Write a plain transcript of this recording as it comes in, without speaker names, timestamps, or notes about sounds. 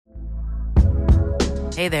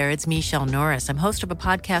Hey there, it's Michelle Norris. I'm host of a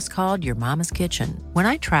podcast called Your Mama's Kitchen. When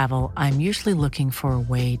I travel, I'm usually looking for a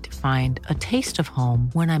way to find a taste of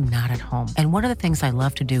home when I'm not at home. And one of the things I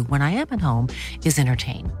love to do when I am at home is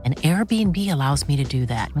entertain. And Airbnb allows me to do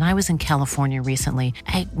that. When I was in California recently,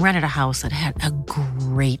 I rented a house that had a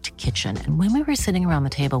great kitchen. And when we were sitting around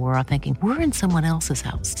the table, we were all thinking, we're in someone else's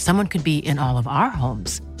house. Someone could be in all of our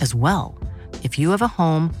homes as well. If you have a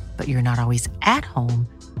home, but you're not always at home,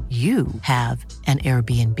 you have an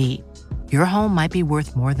Airbnb. Your home might be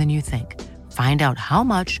worth more than you think. Find out how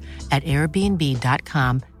much at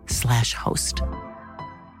airbnb.com/host.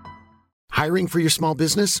 Hiring for your small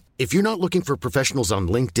business? If you're not looking for professionals on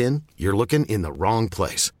LinkedIn, you're looking in the wrong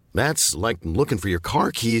place. That's like looking for your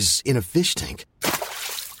car keys in a fish tank.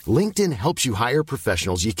 LinkedIn helps you hire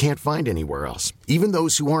professionals you can't find anywhere else, even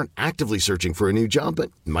those who aren't actively searching for a new job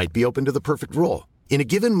but might be open to the perfect role. In a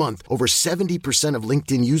given month, over 70% of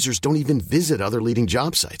LinkedIn users don't even visit other leading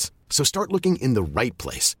job sites. So start looking in the right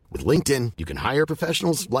place. With LinkedIn, you can hire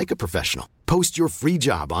professionals like a professional. Post your free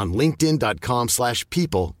job on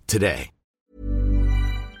linkedin.com/people today.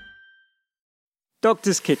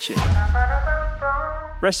 Doctor's Kitchen.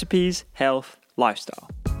 Recipes, health, lifestyle.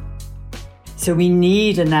 So we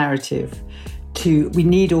need a narrative. We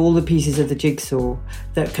need all the pieces of the jigsaw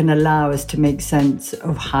that can allow us to make sense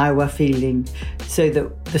of how we're feeling so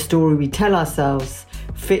that the story we tell ourselves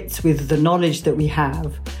fits with the knowledge that we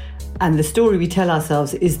have, and the story we tell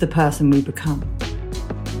ourselves is the person we become.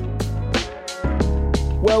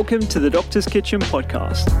 Welcome to the Doctor's Kitchen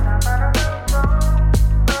podcast.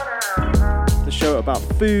 The show about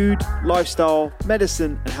food, lifestyle,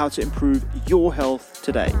 medicine, and how to improve your health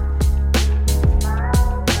today.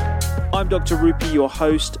 I'm Dr. Rupi, your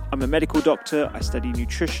host. I'm a medical doctor, I study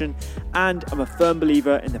nutrition, and I'm a firm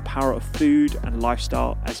believer in the power of food and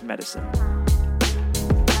lifestyle as medicine.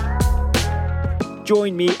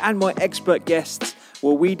 Join me and my expert guests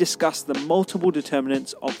where we discuss the multiple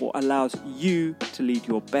determinants of what allows you to lead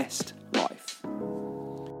your best life.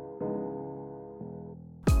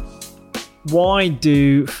 Why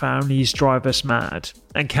do families drive us mad?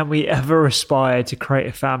 And can we ever aspire to create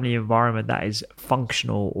a family environment that is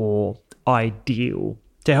functional or ideal?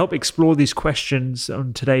 To help explore these questions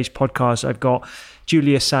on today's podcast, I've got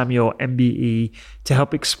Julia Samuel, MBE, to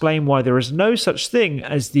help explain why there is no such thing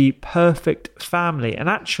as the perfect family. And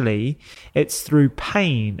actually, it's through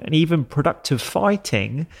pain and even productive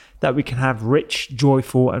fighting that we can have rich,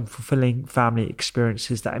 joyful, and fulfilling family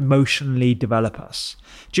experiences that emotionally develop us.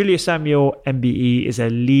 Julia Samuel, MBE, is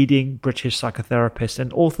a leading British psychotherapist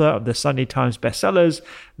and author of the Sunday Times bestsellers,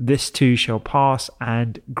 This Too Shall Pass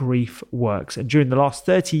and Grief Works. And during the last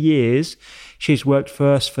 30 years, she's worked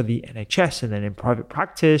first for the NHS and then in private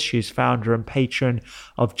practice. She's founder and patron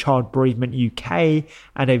of Child Bereavement UK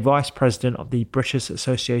and a vice president of the British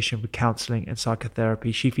Association for Counselling and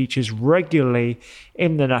Psychotherapy. She features regularly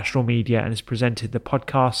in the national media and has presented the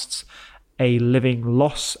podcasts A Living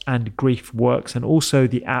Loss and Grief Works, and also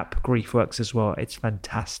the app Grief Works as well. It's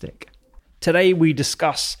fantastic. Today we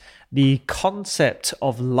discuss the concept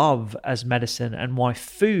of love as medicine and why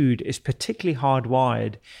food is particularly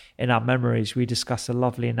hardwired in our memories. We discuss a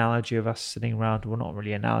lovely analogy of us sitting around, well, not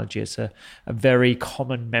really an analogy, it's a very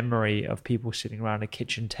common memory of people sitting around a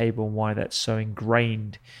kitchen table and why that's so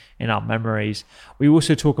ingrained in our memories. We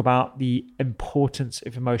also talk about the importance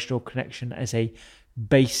of emotional connection as a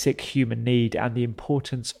basic human need and the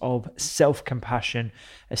importance of self-compassion,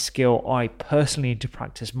 a skill I personally need to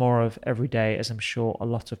practice more of every day, as I'm sure a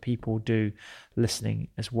lot of people do listening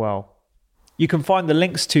as well. You can find the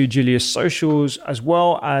links to Julia's socials as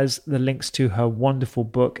well as the links to her wonderful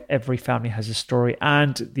book, Every Family Has a Story,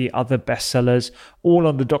 and the other bestsellers, all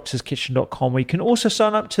on thedoctorskitchen.com, where you can also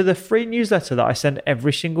sign up to the free newsletter that I send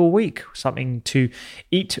every single week. Something to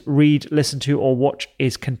eat, read, listen to, or watch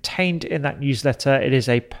is contained in that newsletter. It is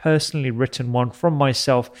a personally written one from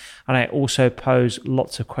myself, and I also pose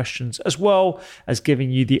lots of questions, as well as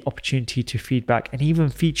giving you the opportunity to feedback and even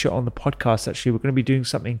feature on the podcast. Actually, we're going to be doing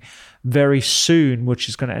something very soon, which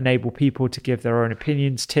is going to enable people to give their own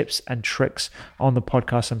opinions, tips, and tricks on the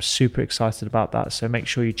podcast. I'm super excited about that. So make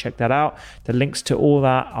sure you check that out. The links to all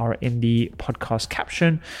that are in the podcast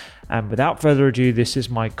caption. And without further ado, this is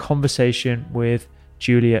my conversation with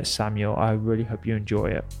Julia Samuel. I really hope you enjoy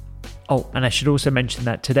it. Oh, and I should also mention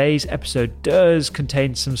that today's episode does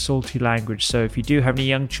contain some salty language. So if you do have any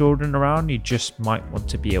young children around, you just might want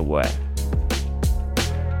to be aware.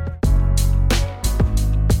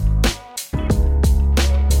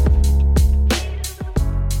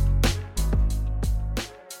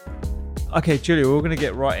 Okay, Julia, we're going to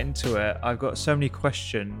get right into it. I've got so many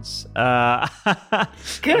questions. Good.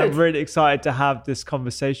 I'm really excited to have this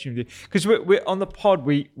conversation with you because we're on the pod.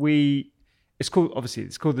 It's called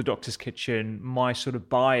the Doctor's Kitchen. My sort of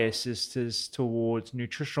bias is towards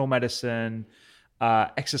nutritional medicine,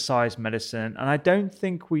 exercise medicine, and I don't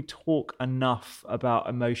think we talk enough about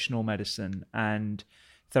emotional medicine and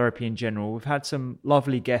therapy in general. We've had some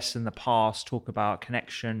lovely guests in the past talk about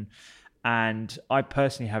connection. And I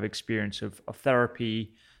personally have experience of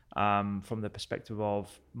therapy from the perspective of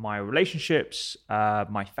my relationships,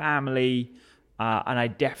 my family, and I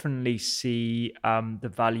definitely see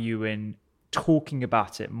the value in talking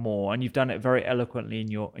about it more. And you've done it very eloquently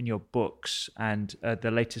in your books and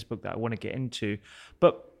the latest book that I want to get into.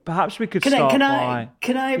 But perhaps we could start by...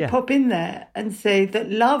 Can I pop in there and say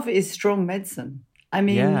that love is strong medicine? I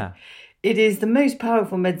mean, it is the most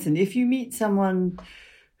powerful medicine. If you meet someone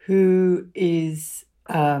who is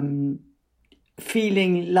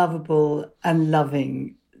feeling lovable and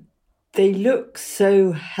loving, they look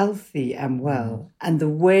so healthy and well. And the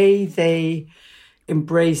way they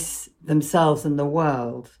embrace themselves and the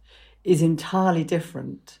world is entirely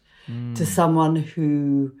different to someone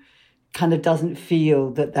who kind of doesn't feel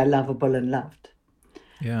that they're lovable and loved.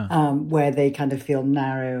 Where they kind of feel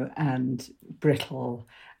narrow and brittle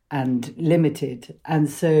and limited. And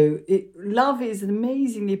so love is an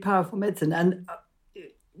amazingly powerful medicine. And,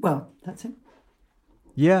 well, that's it.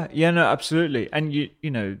 Yeah, no, absolutely. And, you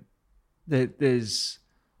know, there's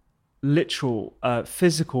literal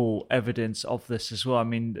physical evidence of this as well. I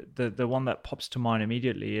mean, the one that pops to mind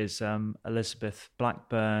immediately is Elizabeth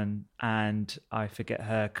Blackburn, and I forget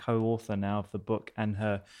her co-author now of the book and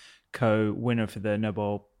her co-winner for the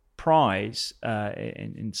Nobel Prize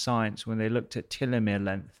in science, when they looked at telomere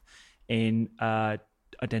length in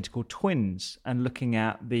identical twins and looking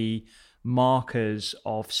at the markers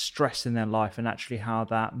of stress in their life and actually how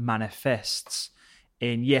that manifests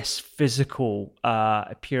in, yes, physical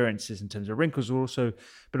appearances in terms of wrinkles,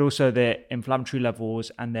 but also their inflammatory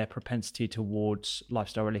levels and their propensity towards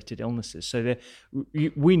lifestyle-related illnesses. So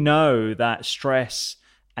we know that stress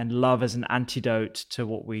and love as an antidote to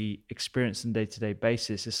what we experience on a day-to-day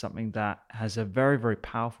basis is something that has a very, very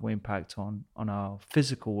powerful impact on our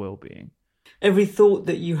physical well-being. Every thought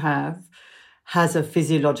that you have has a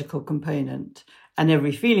physiological component, and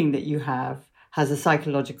every feeling that you have has a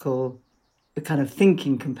psychological kind of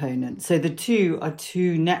thinking component. So the two are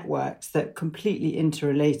two networks that completely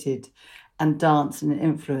interrelated and dance and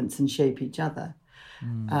influence and shape each other.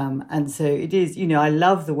 And so it is, you know, I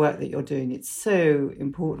love the work that you're doing. It's so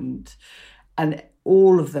important, and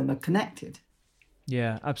all of them are connected.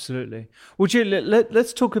 Yeah, absolutely. Would you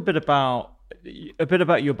let's talk a bit about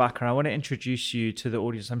your background. I want to introduce you to the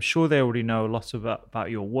audience. I'm sure they already know a lot about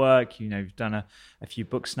your work. You know, you've done a few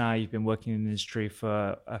books now. You've been working in the industry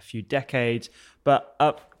for a few decades. But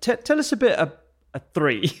tell us a bit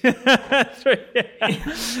three. Tell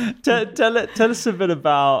us a bit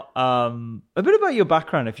about your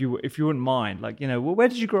background, if you wouldn't mind. Like, you know, where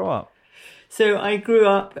did you grow up? So I grew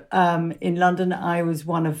up in London. I was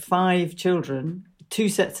one of 5 children, 2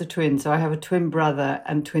 sets of twins. So I have a twin brother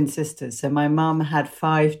and twin sisters. So my mum had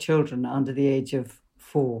 5 children under the age of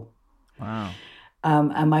 4. Wow.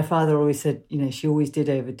 And my father always said, you know, she always did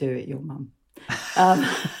overdo it, your mum.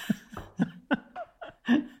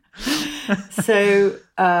 So,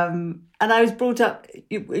 and I was brought up,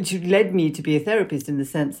 which led me to be a therapist, in the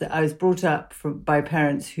sense that I was brought up by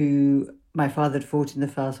parents who, my father had fought in the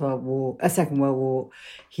Second World War.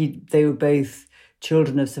 They were both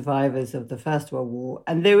children of survivors of the First World War,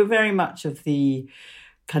 and they were very much of the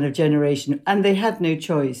kind of generation, and they had no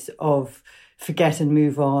choice of forget and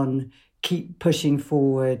move on, keep pushing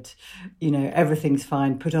forward, you know, everything's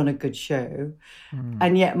fine, put on a good show.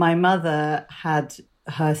 And yet my mother had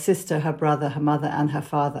her sister, her brother, her mother and her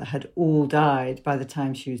father had all died by the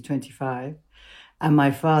time she was 25. And my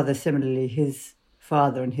father, similarly, his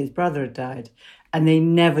father and his brother had died, and they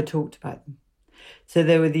never talked about them. So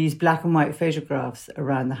there were these black and white photographs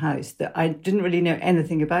around the house that I didn't really know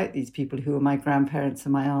anything about, these people who were my grandparents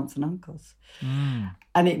and my aunts and uncles.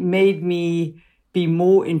 And it made me be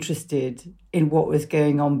more interested in what was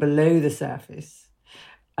going on below the surface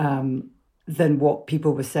than what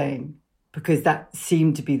people were saying, because that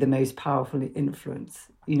seemed to be the most powerful influence,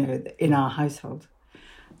 you know, in our household.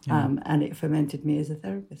 And it fermented me as a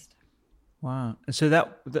therapist. Wow. And so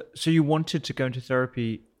so you wanted to go into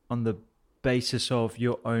therapy on the basis of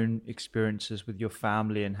your own experiences with your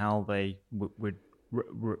family and how they would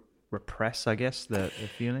repress, I guess, the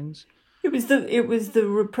feelings? It was the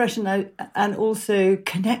repression and also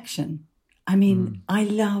connection. I mean, I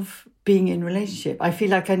love being in relationship. I feel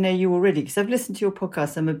like I know you already because I've listened to your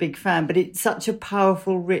podcast. I'm a big fan, but it's such a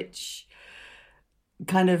powerful, rich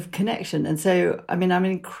kind of connection. And so, I mean, I'm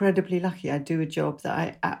incredibly lucky. I do a job that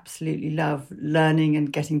I absolutely love, learning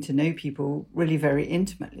and getting to know people really very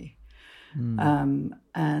intimately.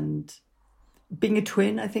 And being a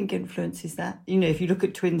twin, I think, influences that. You know, if you look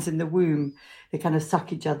at twins in the womb, they kind of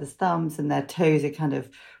suck each other's thumbs and their toes are kind of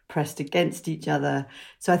pressed against each other.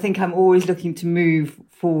 So I think I'm always looking to move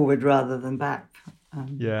forward rather than back.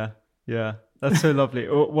 Yeah. That's so lovely.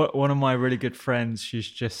 One of my really good friends, she's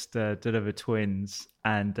just delivered twins,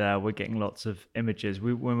 and we're getting lots of images.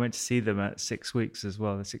 We went to see them at 6 weeks as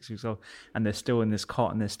well. They're 6 weeks old, and they're still in this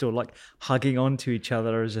cot, and they're still like hugging onto each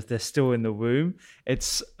other as if they're still in the womb.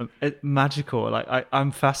 It's magical. Like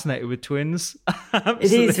I'm fascinated with twins.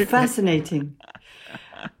 It is fascinating.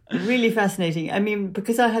 Really fascinating. I mean,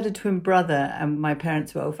 because I had a twin brother and my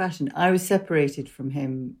parents were old-fashioned, I was separated from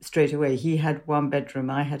him straight away. He had one bedroom,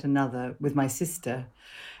 I had another with my sister,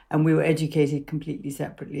 and we were educated completely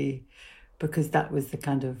separately because that was the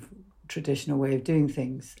kind of traditional way of doing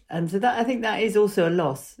things. And so that, I think that is also a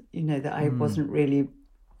loss, you know, that I wasn't really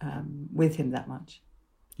with him that much.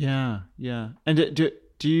 Yeah. And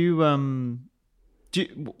do you...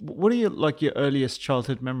 what are your earliest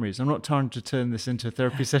childhood memories? I'm not trying to turn this into a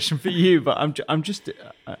therapy session for you, but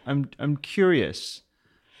I'm curious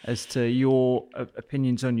as to your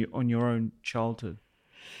opinions on your own childhood.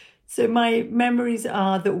 So my memories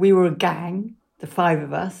are that we were a gang, the five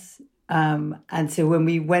of us, and so when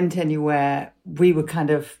we went anywhere, we were kind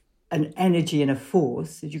of an energy and a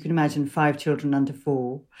force. As you can imagine, 5 children under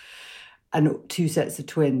 4, and 2 sets of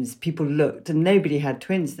twins. People looked, and nobody had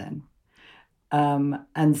twins then.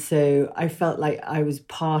 And so I felt like I was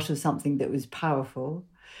part of something that was powerful.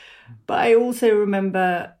 But I also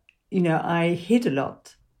remember, you know, I hid a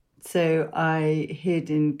lot. So I hid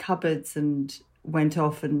in cupboards and went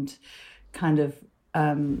off and kind of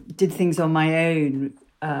did things on my own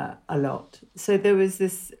a lot. So there was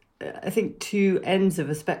this, I think, 2 ends of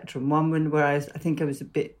a spectrum. One where I think I was a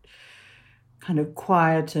bit kind of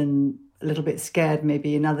quiet and a little bit scared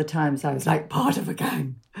maybe, and other times I was like part of a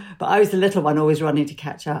gang. But I was the little one always running to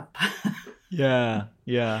catch up. Yeah.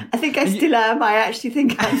 I think I still am. I actually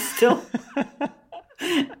think I'm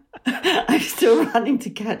still running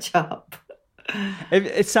to catch up.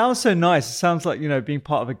 It sounds so nice. It sounds like, you know, being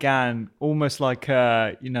part of a gang, almost like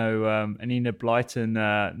an Enid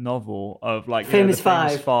Blyton novel of like Famous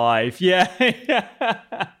Five. Yeah.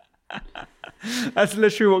 That's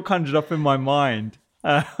literally what conjured up in my mind.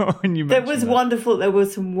 When you there was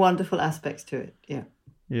some wonderful aspects to it.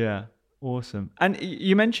 Yeah, awesome. And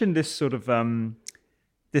you mentioned this sort of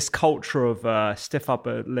this culture of stiff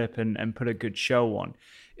upper lip and put a good show on.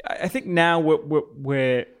 I think now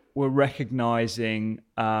we're recognizing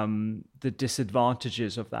the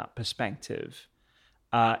disadvantages of that perspective,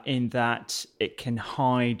 in that it can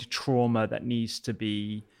hide trauma that needs to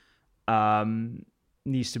be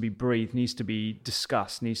breathed, needs to be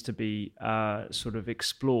discussed, needs to be sort of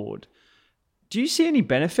explored. Do you see any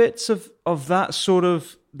benefits of that sort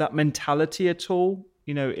of that mentality at all,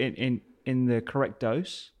 you know, in the correct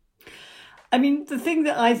dose? I mean, the thing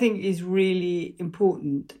that I think is really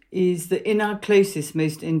important is that in our closest,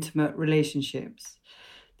 most intimate relationships,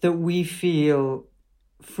 that we feel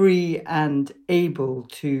free and able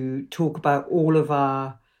to talk about all of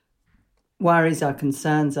our worries, our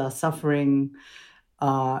concerns, our suffering,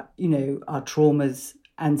 our traumas.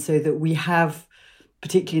 And so that we have,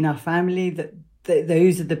 particularly in our family, that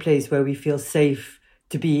those are the places where we feel safe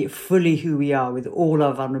to be fully who we are with all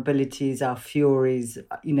our vulnerabilities, our furies,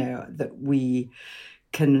 you know, that we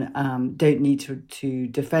can don't need to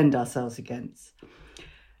defend ourselves against.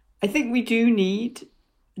 I think we do need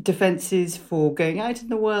defenses for going out in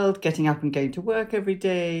the world, getting up and going to work every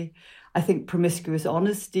day. I think promiscuous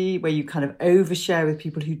honesty, where you kind of overshare with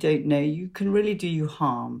people who don't know you, can really do you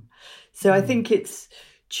harm. So I think it's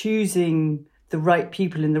choosing the right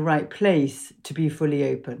people in the right place to be fully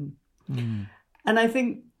open. And I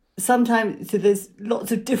think sometimes, so there's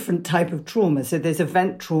lots of different type of trauma. So there's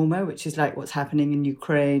event trauma, which is like what's happening in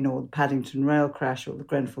Ukraine or the Paddington rail crash or the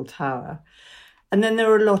Grenfell Tower. And then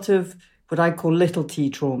there are a lot of what I call little t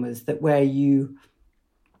traumas, that where you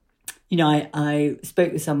know, I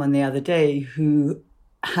spoke with someone the other day who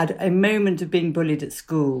had a moment of being bullied at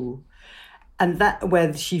school, and that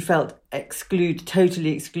where she felt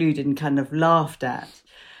totally excluded and kind of laughed at.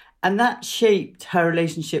 And that shaped her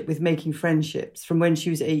relationship with making friendships from when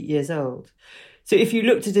she was 8 years old. So if you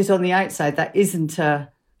looked at it on the outside, that isn't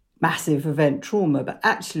a massive event trauma, but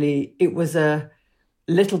actually it was a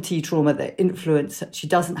little T trauma that influenced, she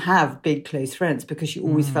doesn't have big close friends because she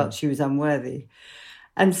always felt she was unworthy.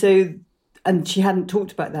 And so, and she hadn't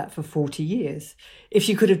talked about that for 40 years. If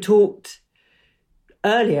she could have talked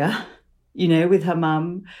earlier, you know, with her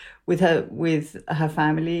mum, with her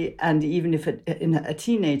family, and even if in a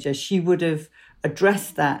teenager, she would have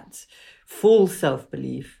addressed that false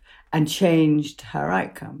self-belief and changed her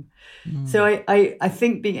outcome. So I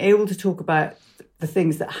think being able to talk about the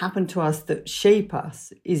things that happen to us that shape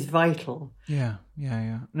us is vital. Yeah.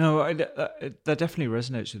 No, that definitely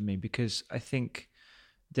resonates with me, because I think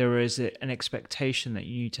there is an expectation that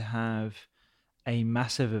you need to have a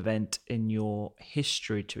massive event in your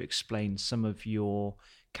history to explain some of your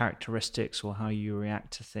characteristics or how you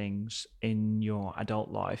react to things in your adult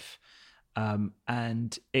life.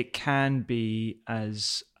 And it can be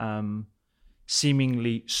as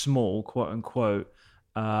seemingly small, quote unquote,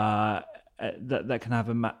 that can have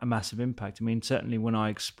a massive impact. I mean, certainly when I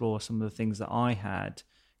explore some of the things that I had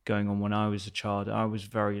going on when I was a child, I was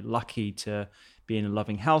very lucky to be in a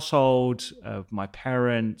loving household of my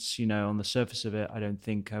parents. You know, on the surface of it, I don't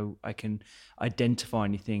think I can identify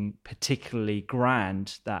anything particularly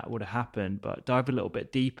grand that would have happened, but dive a little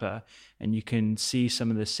bit deeper and you can see some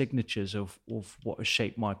of the signatures of what has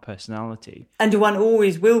shaped my personality. And one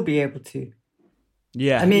always will be able to.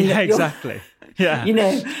 Yeah, I mean, yeah, exactly. Yeah. You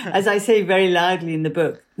know, as I say very loudly in the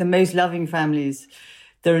book, the most loving families,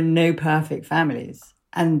 there are no perfect families,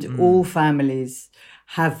 and all families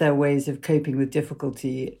have their ways of coping with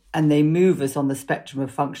difficulty, and they move us on the spectrum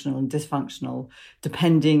of functional and dysfunctional,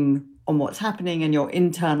 depending on what's happening and your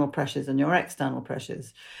internal pressures and your external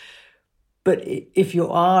pressures. But if you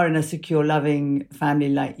are in a secure, loving family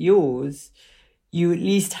like yours, you at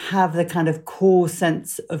least have the kind of core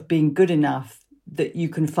sense of being good enough that you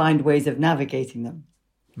can find ways of navigating them.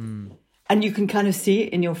 And you can kind of see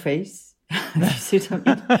it in your face. You see what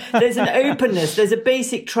I mean? There's an openness, there's a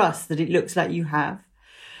basic trust that it looks like you have.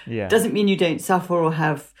 Yeah. Doesn't mean you don't suffer or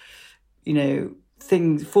have, you know,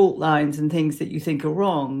 fault lines and things that you think are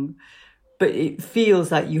wrong, but it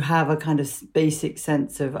feels like you have a kind of basic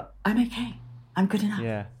sense of, I'm okay, I'm good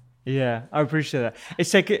enough. Yeah, I appreciate that.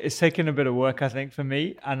 It's taken a bit of work, I think, for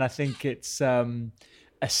me, and I think it's a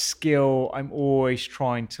skill I'm always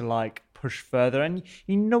trying to like push further. And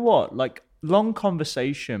you know what, like long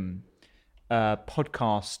conversation,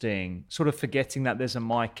 podcasting, sort of forgetting that there's a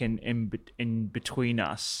mic in between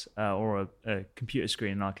us, or a computer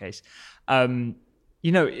screen in our case.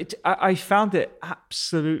 You know, I found it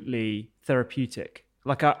absolutely therapeutic.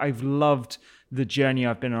 Like I've loved the journey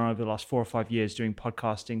I've been on over the last 4 or 5 years doing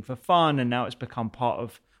podcasting for fun, and now it's become part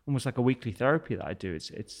of almost like a weekly therapy that I do.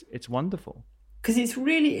 It's wonderful. Because it's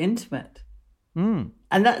really intimate. And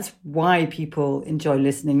that's why people enjoy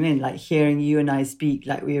listening in, like hearing you and I speak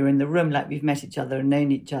like we were in the room, like we've met each other and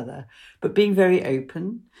known each other, but being very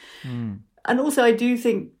open. And also I do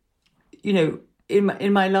think, you know,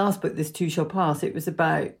 in my last book, This Too Shall Pass, it was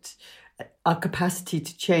about our capacity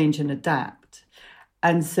to change and adapt.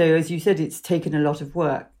 And so, as you said, it's taken a lot of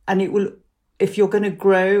work. And it will, if you're going to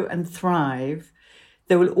grow and thrive,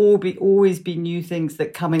 there will always be new things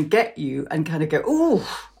that come and get you and kind of go,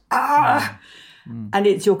 And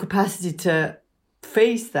it's your capacity to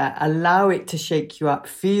face that, allow it to shake you up,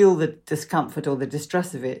 feel the discomfort or the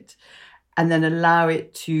distress of it, and then allow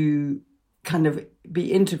it to kind of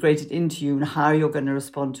be integrated into you and how you're going to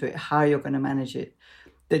respond to it, how you're going to manage it.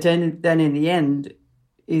 That then in the end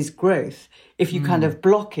is growth. If you kind of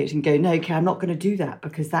block it and go, no, okay, I'm not going to do that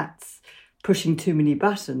because that's pushing too many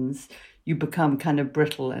buttons, you become kind of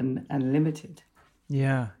brittle and limited.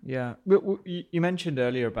 Yeah. You mentioned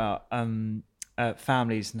earlier about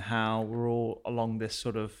families and how we're all along this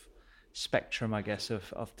sort of spectrum, I guess,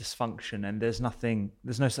 of dysfunction, and there's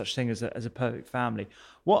no such thing as a perfect family.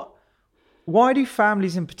 Why do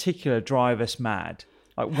families in particular drive us mad?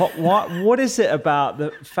 Like what is it about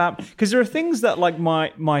the family? Because there are things that like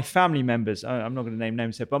my family members, I'm not going to name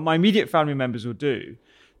names here, but my immediate family members will do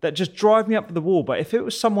that just drive me up the wall. But if it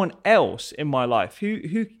was someone else in my life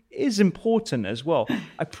who is important as well,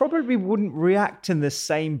 I probably wouldn't react in the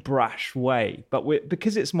same brash way. But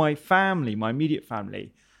because it's my family, my immediate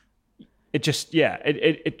family, it just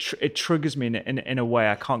it triggers me in a way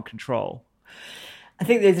I can't control. I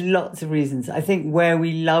think there's lots of reasons. I think where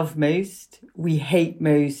we love most, we hate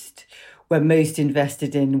most, we're most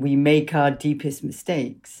invested in, we make our deepest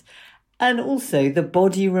mistakes. And also the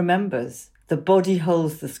body remembers. The body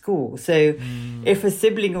holds the score. So if a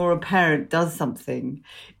sibling or a parent does something,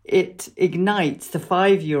 it ignites the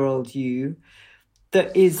 5-year-old you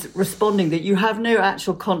that is responding, that you have no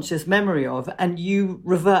actual conscious memory of, and you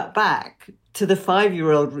revert back to the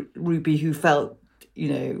 5-year-old Ruby who felt,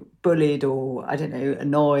 bullied or, I don't know,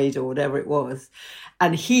 annoyed or whatever it was.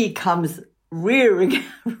 And he comes rearing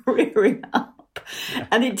up. Yeah.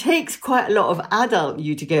 And it takes quite a lot of adult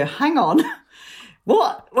you to go, hang on,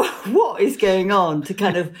 what is going on, to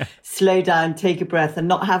kind of slow down, take a breath and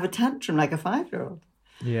not have a tantrum like a 5-year-old.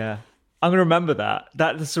 Yeah. I'm going to remember that.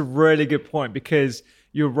 That's a really good point, because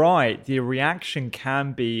you're right. The reaction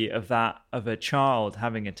can be of a child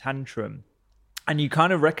having a tantrum. And you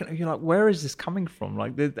kind of reckon, you're like, where is this coming from?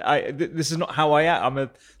 Like, this is not how I am. I'm a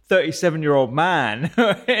 37-year-old man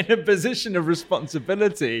in a position of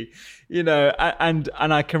responsibility, and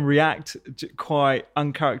I can react quite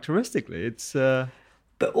uncharacteristically. It's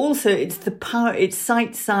but also it's the power. It's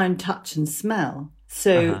sight, sound, touch, and smell.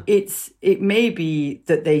 So it may be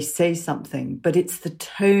that they say something, but it's the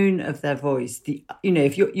tone of their voice.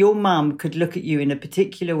 If your mum could look at you in a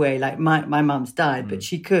particular way, like my mum's died, but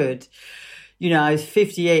she could. I was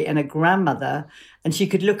 58 and a grandmother, and she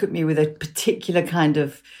could look at me with a particular kind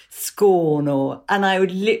of scorn, and I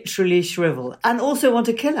would literally shrivel and also want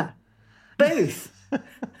to kill her. Both.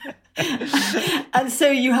 And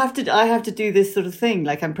so I have to do this sort of thing,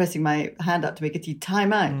 like I'm pressing my hand up to make a tea,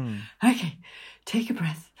 time out. Okay, take a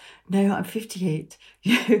breath. No, I'm 58.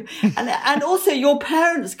 And also your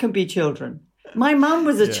parents can be children. My mum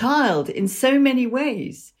was a child in so many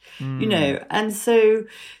ways. And so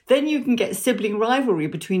then you can get sibling rivalry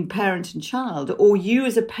between parent and child, or you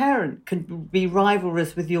as a parent can be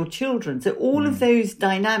rivalrous with your children. So all of those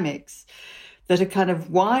dynamics that are kind of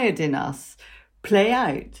wired in us play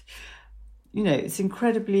out. It's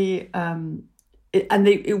incredibly,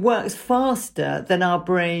 it works faster than our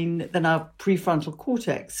brain, than our prefrontal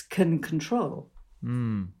cortex can control.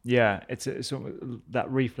 Yeah, it's that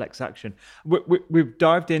reflex action. We've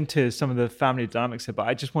dived into some of the family dynamics here, but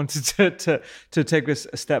I just wanted to take us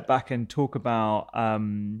a step back and talk about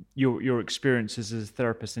your experiences as a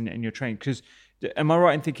therapist and your training. Because am I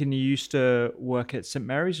right in thinking you used to work at St.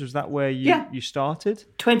 Mary's? Was that where you started?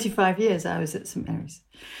 25 years I was at St. Mary's.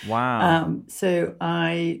 Wow. So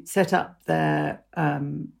I set up their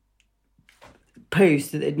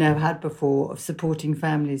post that they'd never had before of supporting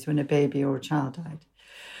families when a baby or a child died.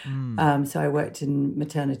 So I worked in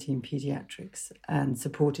maternity and paediatrics and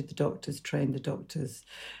supported the doctors, trained the doctors,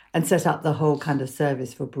 and set up the whole kind of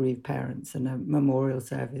service for bereaved parents, and a memorial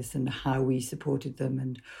service, and how we supported them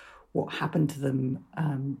and what happened to them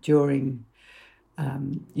during,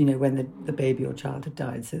 when the baby or child had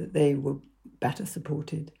died, so that they were better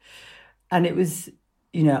supported. And it was,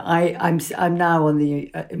 I'm now on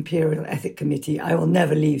the Imperial Ethic Committee. I will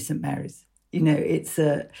never leave St. Mary's.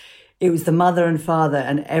 It was the mother and father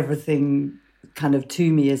and everything kind of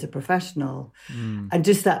to me as a professional. And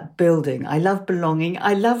just that building. I love belonging.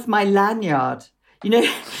 I love my lanyard.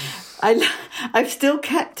 I've still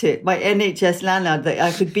kept it, my NHS lanyard, that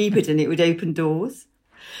I could beep it and it would open doors.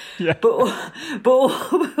 Yeah. But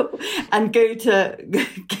and go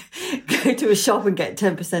to a shop and get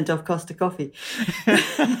 10% off Costa coffee.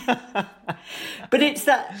 But it's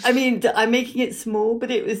that, I'm making it small,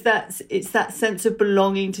 but it's that sense of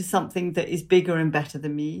belonging to something that is bigger and better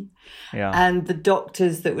than me. Yeah. And the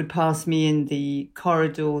doctors that would pass me in the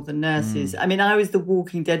corridor, the nurses. I was the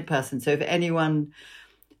walking dead person. So if anyone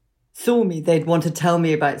saw me, they'd want to tell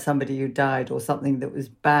me about somebody who died or something that was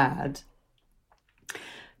bad.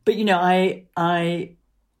 But,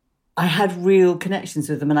 I had real connections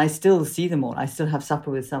with them, and I still see them all. I still have supper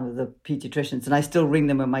with some of the paediatricians, and I still ring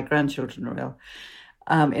them when my grandchildren are ill,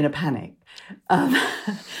 in a panic.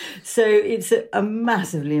 So it's a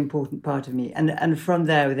massively important part of me. And from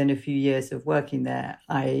there, within a few years of working there,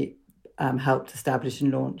 I helped establish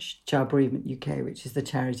and launch Child Bereavement UK, which is the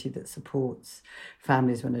charity that supports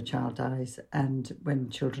families when a child dies and when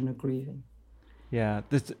children are grieving. Yeah,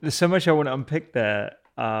 there's so much I want to unpick there.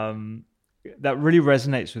 That really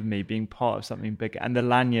resonates with me, being part of something big, and the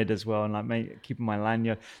lanyard as well, and keeping my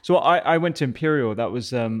lanyard. So I went to Imperial, that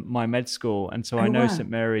was my med school, and so I know St.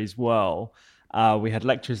 Mary's well. We had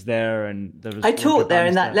lectures there, and there was. I taught there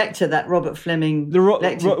in that lecture, that Robert Fleming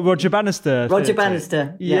lecture. Roger Bannister. Roger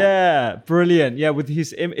Bannister. Yeah, brilliant. Yeah, with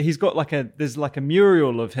he's got there's like a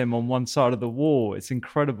mural of him on one side of the wall. It's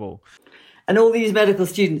incredible. And all these medical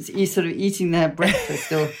students, sort of eating their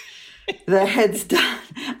breakfast or their heads down.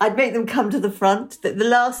 I'd make them come to the front. The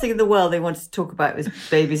last thing in the world they wanted to talk about was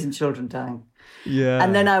babies and children dying. Yeah.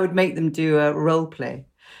 And then I would make them do a role play.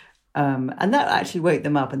 And that actually woke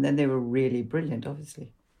them up. And then they were really brilliant,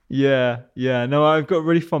 obviously. Yeah. No, I've got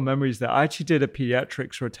really fond memories there. I actually did a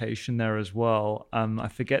pediatrics rotation there as well. I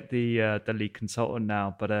forget the lead consultant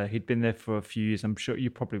now, but he'd been there for a few years. I'm sure you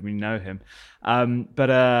probably know him. And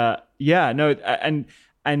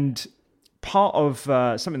part of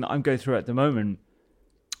something that I'm going through at the moment.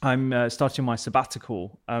 I'm starting my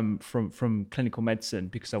sabbatical from clinical medicine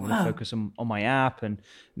because I want to focus on my app and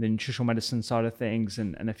the nutritional medicine side of things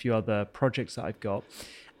and a few other projects that I've got.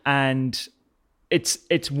 And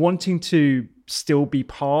it's wanting to still be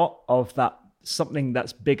part of that, something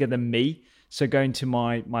that's bigger than me. So going to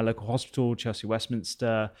my local hospital, Chelsea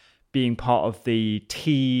Westminster, being part of the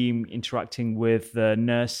team, interacting with the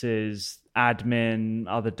nurses, admin,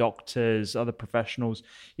 other doctors, other professionals,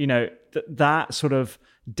 that sort of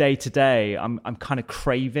day to day, I'm kind of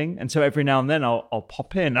craving. And so every now and then I'll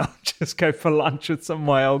pop in, I'll just go for lunch with some of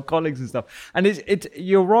my old colleagues and stuff. And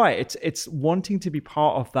you're right. It's wanting to be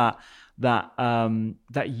part of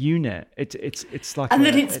that unit. It's like, and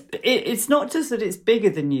it's not just that it's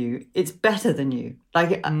bigger than you, it's better than you.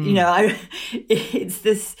 Like, it's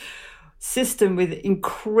this system with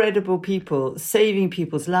incredible people saving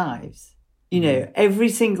people's lives. Every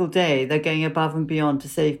single day they're going above and beyond to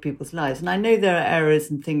save people's lives. And I know there are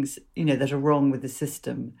errors and things, that are wrong with the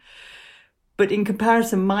system. But in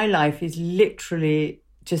comparison, my life is literally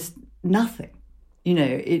just nothing.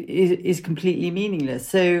 It is completely meaningless.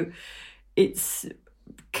 So it's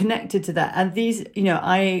connected to that. And these,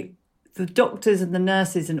 the doctors and the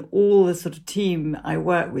nurses and all the sort of team I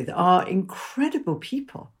work with are incredible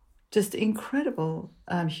people, just incredible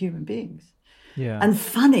human beings. Yeah. And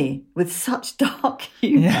funny, with such dark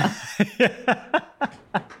humor.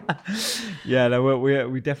 Yeah, no,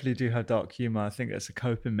 we definitely do have dark humor. I think it's a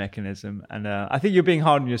coping mechanism, and I think you're being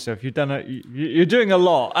hard on yourself. You're doing a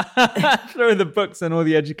lot through the books and all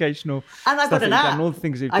the educational and I've got an app. All the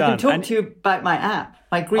things you've done. I can talk to you about my app,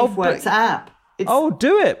 my GriefWorks app.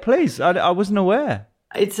 Do it, please. I wasn't aware.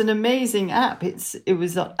 It's an amazing app. It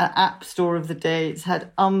was an app store of the day. It's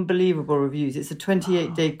had unbelievable reviews. It's a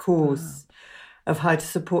 28-day course of how to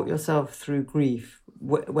support yourself through grief,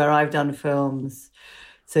 where I've done films.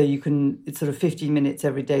 So it's sort of 15 minutes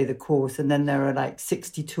every day, the course. And then there are like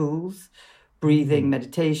 60 tools, breathing,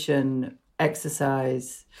 meditation,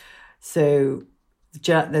 exercise. So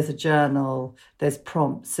there's a journal, there's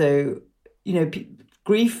prompts. So,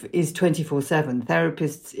 grief is 24/7.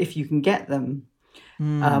 Therapists, if you can get them,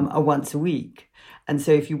 are once a week. And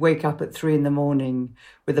so if you wake up at 3 a.m.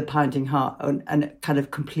 with a pounding heart and kind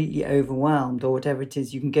of completely overwhelmed or whatever it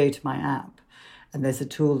is, you can go to my app and there's a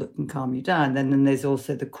tool that can calm you down. And then there's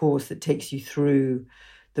also the course that takes you through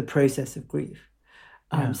the process of grief.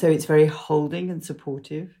 So it's very holding and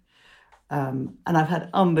supportive. And I've had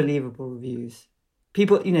unbelievable reviews.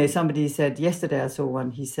 People, somebody said, yesterday I saw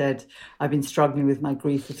one, he said, I've been struggling with my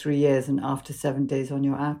grief for 3 years and after 7 days on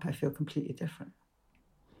your app, I feel completely different.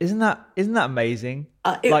 Isn't that amazing?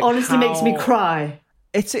 It honestly makes me cry.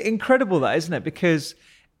 It's incredible, that, isn't it? Because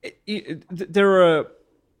there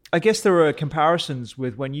are comparisons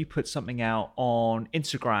with when you put something out on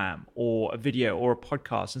Instagram or a video or a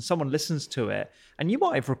podcast and someone listens to it, and you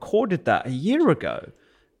might have recorded that a year ago,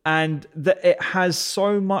 and that it has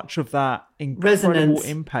so much of that incredible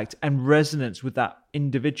impact and resonance with that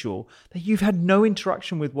individual that you've had no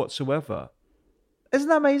interaction with whatsoever. Isn't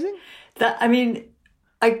that amazing?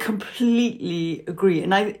 I completely agree.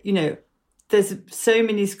 And there's so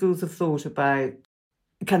many schools of thought about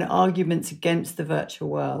kind of arguments against the virtual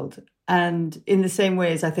world. And in the same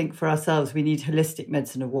way as I think for ourselves, we need holistic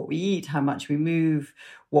medicine of what we eat, how much we move,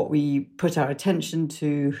 what we put our attention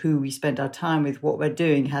to, who we spend our time with, what we're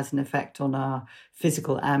doing has an effect on our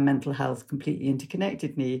physical and mental health completely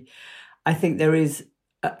interconnectedly. I think there is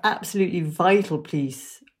an absolutely vital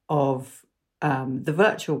piece of the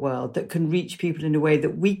virtual world that can reach people in a way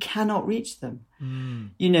that we cannot reach them.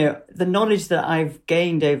 The knowledge that I've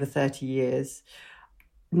gained over 30 years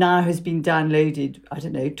now has been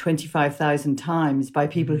downloaded, 25,000 times by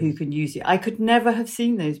people who can use it. I could never have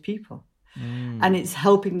seen those people. And it's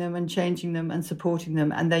helping them and changing them and supporting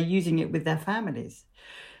them, and they're using it with their families.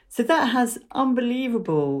 So that has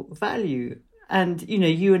unbelievable value. And,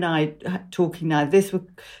 you and I talking now, the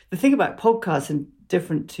thing about podcasts and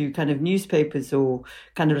different to kind of newspapers or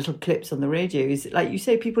kind of little clips on the radio is, like you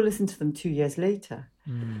say, people listen to them 2 years later.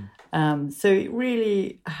 So it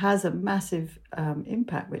really has a massive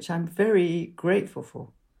impact, which I'm very grateful for.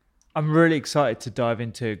 I'm really excited to dive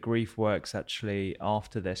into GriefWorks actually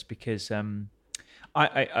after this, because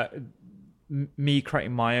me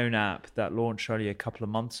creating my own app that launched only a couple of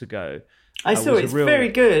months ago. I saw it. It's very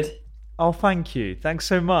good. Oh, thank you. Thanks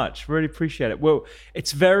so much. Really appreciate it. Well,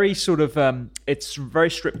 it's very it's very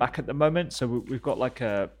stripped back at the moment. So we've got like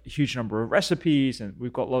a huge number of recipes, and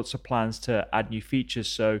we've got lots of plans to add new features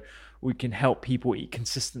so we can help people eat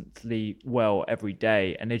consistently well every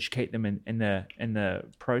day and educate them in the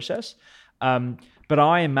process. But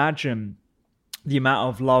I imagine the amount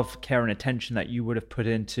of love, care, and attention that you would have put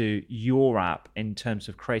into your app in terms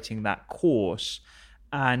of creating that course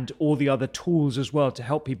and all the other tools as well to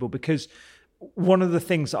help people. Because one of the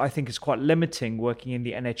things that I think is quite limiting working in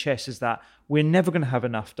the NHS is that we're never going to have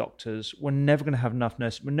enough doctors, we're never going to have enough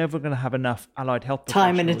nurses, we're never going to have enough allied health professionals.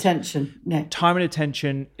 Time and attention. No. Time and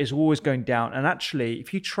attention is always going down. And actually,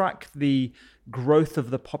 if you track the growth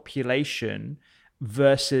of the population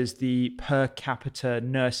versus the per capita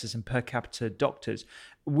nurses and per capita doctors,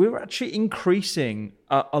 we're actually increasing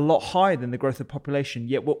a lot higher than the growth of population,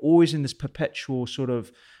 yet we're always in this perpetual sort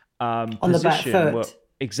of on position the back foot.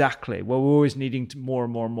 Exactly. Well, we're always needing more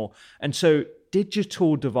and more and more. And so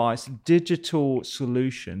digital digital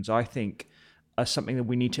solutions, I think, are something that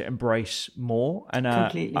we need to embrace more. And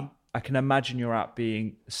completely. I can imagine your app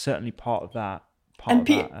being certainly part of that. And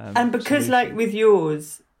because solution. Like with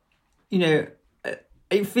yours, you know,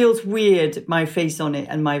 it feels weird, my face on it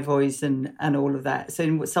and my voice and all of that. So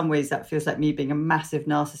in some ways that feels like me being a massive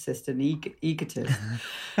narcissist and egotist.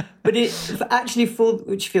 But it actually,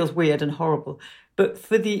 which feels weird and horrible. But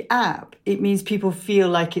for the app, it means people feel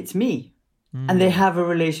like it's me and they have a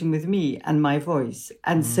relation with me and my voice.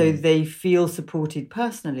 And so they feel supported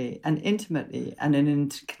personally and intimately and in an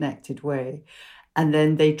interconnected way. And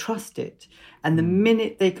then they trust it. And the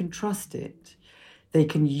minute they can trust it, they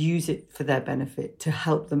can use it for their benefit to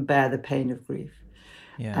help them bear the pain of grief.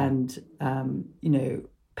 Yeah. And, you know,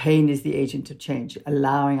 pain is the agent of change,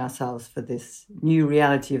 allowing ourselves for this new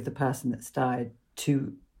reality of the person that's died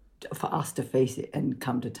for us to face it and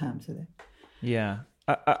come to terms with it. Yeah.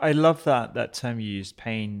 I love that term you used,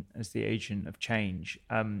 pain as the agent of change.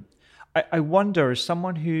 I wonder, as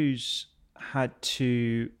someone who's had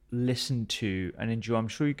to listen to and endure, I'm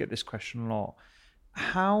sure you get this question a lot,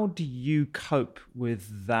 how do you cope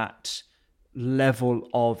with that level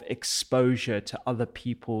of exposure to other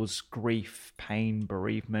people's grief, pain,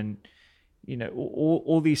 bereavement, you know,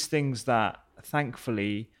 all these things that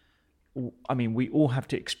thankfully, I mean, we all have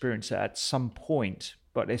to experience it at some point,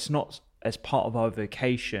 but it's not as part of our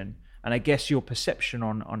vocation. And I guess your perception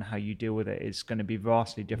on how you deal with it is going to be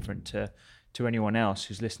vastly different to anyone else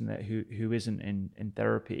who's listening who isn't in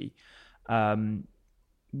therapy.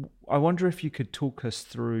 I wonder if you could talk us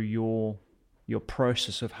through your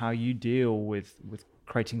process of how you deal with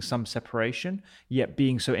creating some separation, yet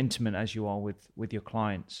being so intimate as you are with your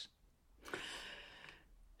clients.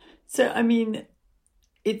 So, I mean,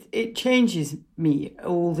 it changes me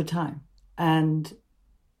all the time. And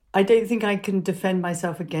I don't think I can defend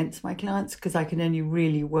myself against my clients because I can only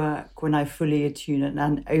really work when I fully attune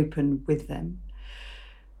and open with them.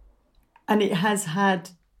 And it has had,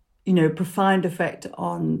 you know, profound effect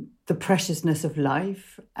on the preciousness of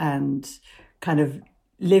life and kind of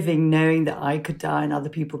living knowing that I could die and other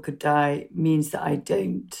people could die means that I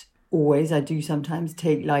don't always, I do sometimes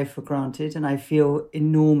take life for granted, and I feel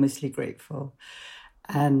enormously grateful.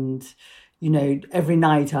 And, you know, every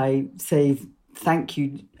night I say thank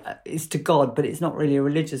you is to God, but it's not really a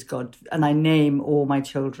religious God. And I name all my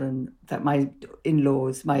children, that my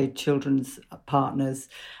in-laws, my children's partners,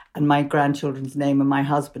 and my grandchildren's name and my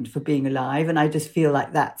husband for being alive. And I just feel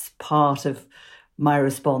like that's part of my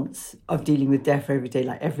response of dealing with death every day.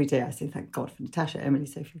 Like every day I say, thank God for Natasha, Emily,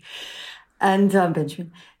 Sophie, and Benjamin,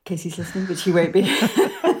 in case he's listening, which he won't be.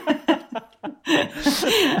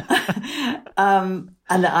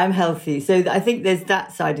 And that I'm healthy. So I think there's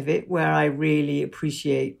that side of it where I really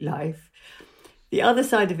appreciate life. The other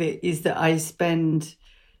side of it is that I spend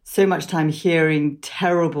so much time hearing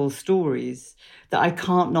terrible stories that I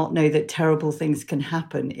can't not know that terrible things can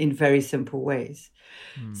happen in very simple ways.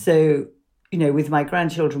 So, you know, with my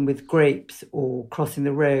grandchildren with grapes or crossing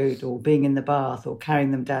the road or being in the bath or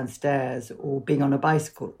carrying them downstairs or being on a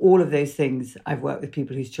bicycle, all of those things I've worked with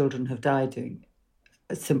people whose children have died doing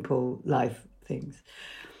simple life things.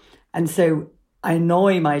 And so I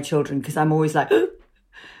annoy my children because I'm always like,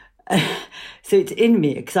 so it's in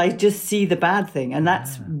me because I just see the bad thing, and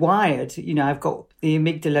that's wired. You know, I've got the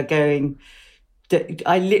amygdala going.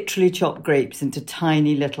 I literally chop grapes into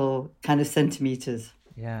tiny little kind of centimeters.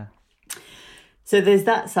 Yeah. So there's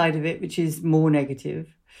that side of it, which is more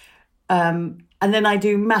negative. And then I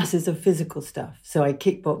do masses of physical stuff. So I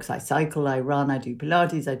kickbox, I cycle, I run, I do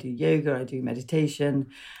Pilates, I do yoga, I do meditation.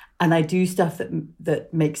 And I do stuff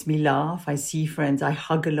that makes me laugh. I see friends, I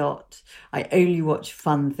hug a lot. I only watch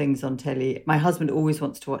fun things on telly. My husband always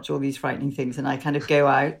wants to watch all these frightening things, and I kind of go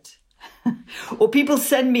out. Or people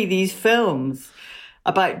send me these films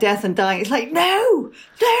about death and dying. It's like, no,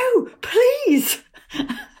 please.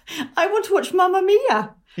 I want to watch Mamma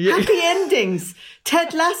Mia, happy endings,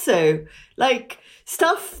 Ted Lasso, like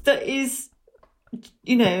stuff that is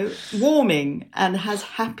warming and has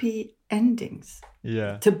happy endings.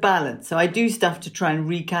 Yeah. To balance. So I do stuff to try and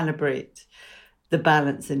recalibrate the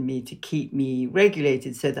balance in me to keep me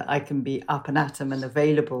regulated so that I can be up and at 'em and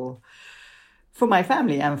available for my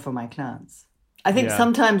family and for my clients. I think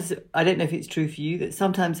sometimes, I don't know if it's true for you, that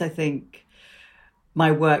sometimes I think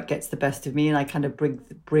my work gets the best of me and I kind of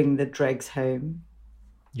bring the dregs home.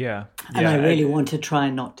 Yeah. And I really want to try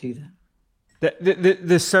and not do that.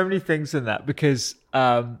 There's so many things in that because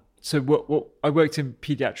so I worked in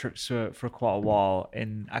pediatrics for quite a while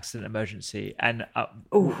in accident emergency, and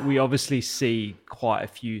we obviously see quite a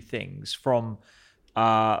few things from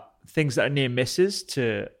things that are near misses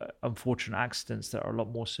to unfortunate accidents that are a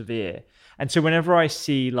lot more severe. And so whenever I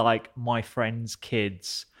see like my friends'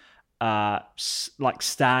 kids like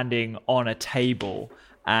standing on a table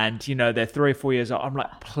and they're 3 or 4 years old, I'm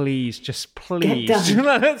like, please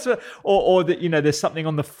or that there's something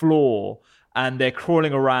on the floor and they're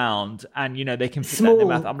crawling around and they can fit that in their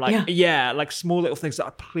mouth. I'm like, like small little things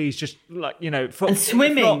that please just like and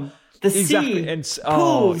swimming the exactly sea and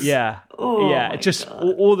pools. Just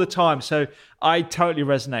all the time. So I totally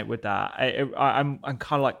resonate with that. I'm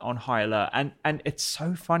kind of like on high alert, and it's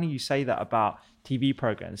so funny you say that about TV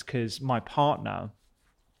programs, because my partner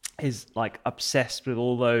is like obsessed with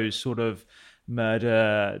all those sort of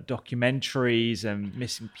murder documentaries and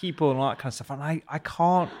missing people and all that kind of stuff. And I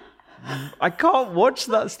can't watch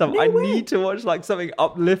that stuff. I need to watch like something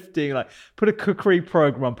uplifting, like put a cookery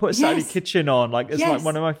program on, put a Saturday Kitchen on. Like it's like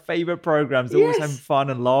one of my favorite programs. They're always having fun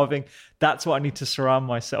and laughing. That's what I need to surround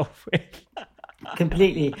myself with.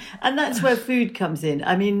 Completely. And that's where food comes in.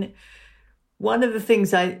 I mean, one of the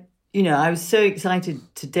things I was so excited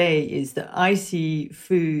today is that I see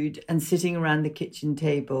food and sitting around the kitchen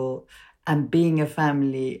table and being a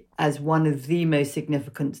family as one of the most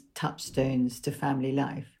significant touchstones to family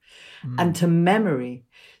life and to memory,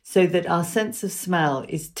 so that our sense of smell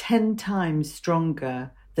is 10 times stronger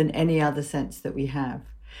than any other sense that we have.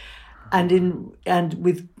 And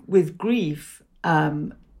with grief,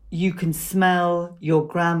 you can smell your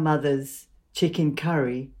grandmother's chicken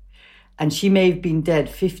curry, and she may have been dead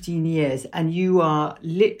 15 years, and you are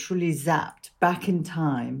literally zapped back in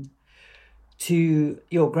time to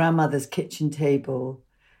your grandmother's kitchen table,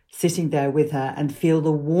 sitting there with her, and feel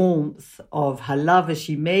the warmth of her love as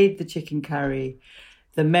she made the chicken curry,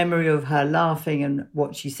 the memory of her laughing and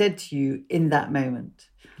what she said to you in that moment.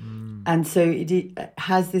 And so it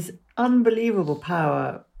has this unbelievable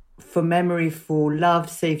power for memory, for love,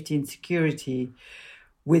 safety and security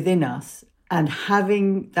within us. And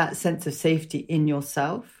having that sense of safety in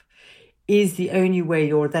yourself is the only way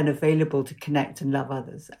you're then available to connect and love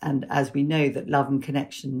others. And as we know, that love and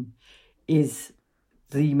connection is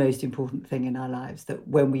the most important thing in our lives, that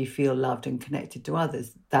when we feel loved and connected to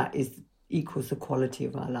others, that equals the quality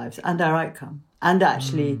of our lives and our outcome, and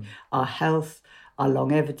actually our health, our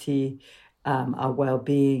longevity, our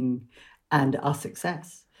well-being, and our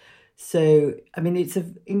success. So, I mean, it's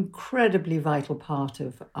an incredibly vital part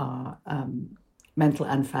of our mental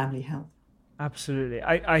and family health. Absolutely.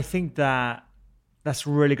 I think that's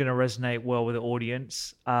really going to resonate well with the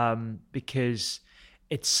audience, because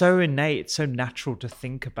it's so innate, it's so natural to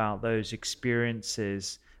think about those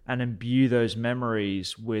experiences and imbue those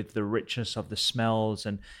memories with the richness of the smells.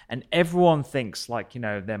 And everyone thinks like,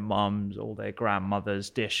 their mums or their grandmother's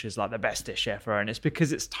dish is like the best dish ever. And it's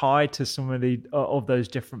because it's tied to some of those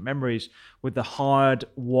different memories with the hard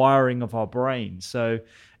wiring of our brain. So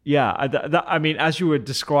yeah, I mean, as you were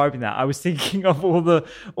describing that, I was thinking of all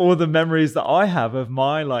the memories that I have of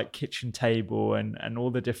my like kitchen table and all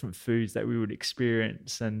the different foods that we would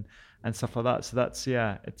experience and stuff like that. So that's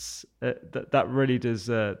that really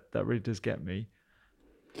does get me.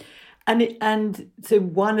 And so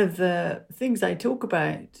one of the things I talk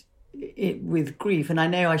about it with grief, and I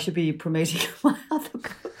know I should be promoting my other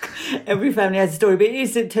book, Every Family Has a Story, but it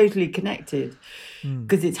is totally connected.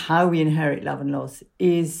 Because it's how we inherit love and loss,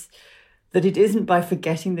 is that it isn't by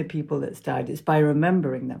forgetting the people that's died, it's by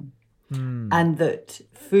remembering them. And that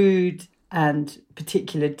food and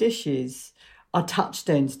particular dishes are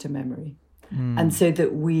touchstones to memory. And so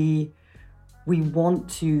that we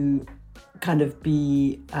want to kind of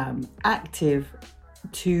be active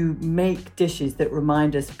to make dishes that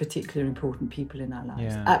remind us of particular important people in our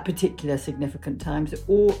lives at particular significant times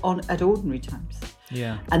or at ordinary times.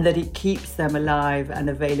 Yeah. And that it keeps them alive and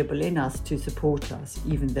available in us to support us,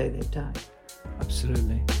 even though they've died.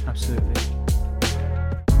 Absolutely. Absolutely.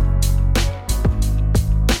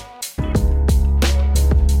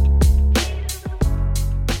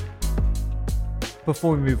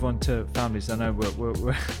 before we move on to families, I know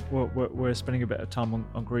we're spending a bit of time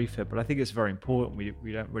on grief here, but I think it's very important.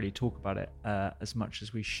 We don't really talk about it as much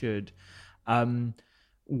as we should.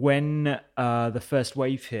 When the first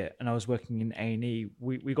wave hit and I was working in A&E,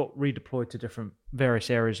 we got redeployed to various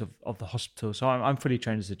areas of the hospital. So I'm fully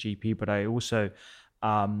trained as a GP, but I also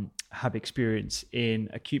have experience in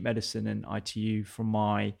acute medicine and ITU from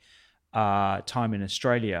my time in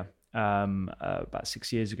Australia about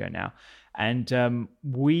 6 years ago now. And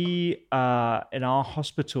we, in our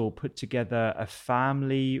hospital, put together a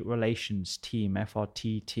family relations team,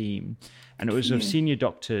 FRT team. And it was of senior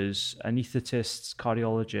doctors, anaesthetists,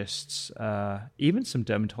 cardiologists, even some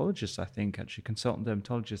dermatologists, I think, actually, consultant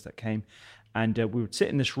dermatologists that came. And we would sit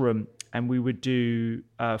in this room and we would do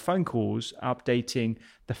phone calls updating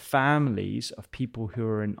the families of people who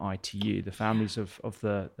are in ITU, the families of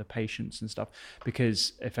the patients and stuff.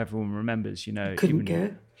 Because if everyone remembers, couldn't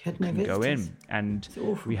go in, and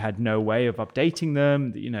we had no way of updating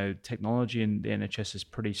them. Technology in the NHS is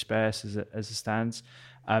pretty sparse as it stands.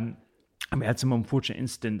 And we had some unfortunate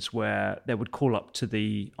incidents where they would call up to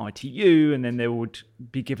the ITU and then they would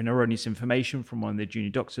be given erroneous information from one of the junior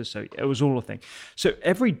doctors. So it was all a thing. So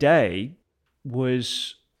every day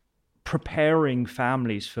was preparing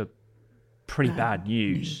families for pretty bad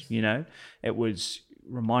news. It was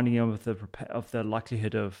reminding them of the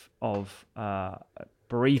likelihood of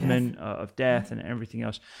bereavement, of death, and everything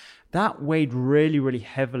else. That weighed really, really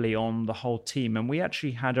heavily on the whole team. And we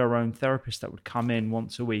actually had our own therapist that would come in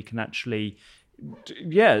once a week and actually,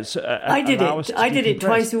 I did it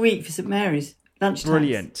twice a week for St Mary's lunchtime.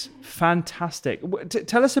 Brilliant. Fantastic.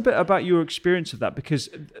 Tell us a bit about your experience of that, because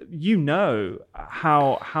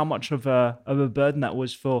how much of a burden that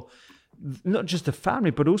was for not just the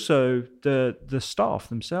family, but also the staff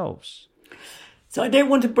themselves. So I don't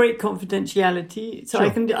want to break confidentiality. So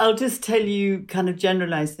Sure. I'll just tell you kind of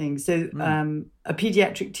generalized things. So a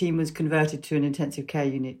pediatric team was converted to an intensive care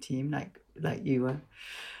unit team, like you were.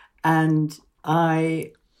 And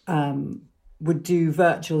I would do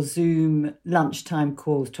virtual Zoom lunchtime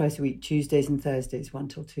calls twice a week, Tuesdays and Thursdays, 1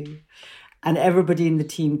 till 2. And everybody in the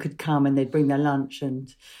team could come and they'd bring their lunch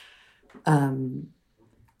and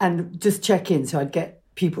just check in. So I'd get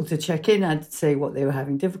people to check in. I'd say what they were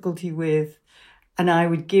having difficulty with. And I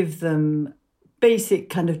would give them basic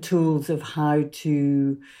kind of tools of how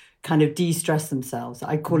to kind of de-stress themselves.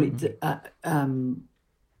 I call it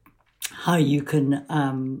how you can,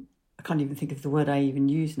 I can't even think of the word I even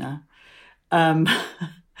use now.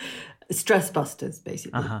 Stress busters,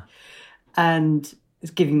 basically. Uh-huh. And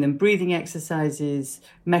it's giving them breathing exercises,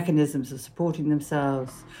 mechanisms of supporting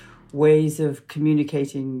themselves, ways of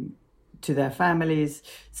communicating to their families.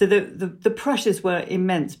 So the pressures were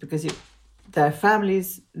immense because their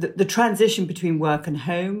families, the transition between work and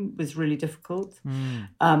home was really difficult.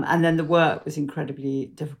 And then the work was incredibly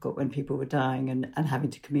difficult when people were dying and having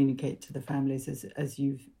to communicate to the families, as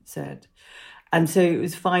you've said. And so it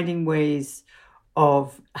was finding ways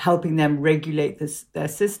of helping them regulate their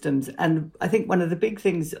systems. And I think one of the big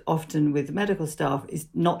things often with medical staff is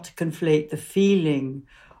not to conflate the feeling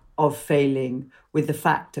of failing with the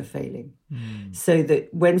fact of failing. So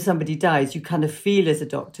that when somebody dies, you kind of feel as a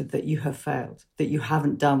doctor that you have failed, that you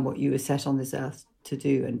haven't done what you were set on this earth to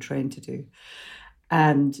do and trained to do.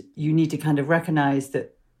 And you need to kind of recognize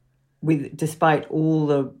that despite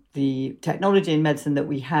all the technology in medicine that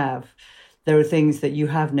we have, there are things that you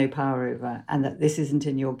have no power over and that this isn't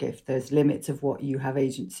in your gift. There's limits of what you have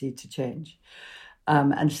agency to change.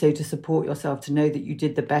 And so to support yourself, to know that you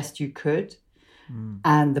did the best you could,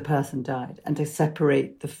 and the person died, and to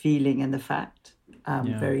separate the feeling and the fact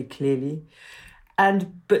very clearly.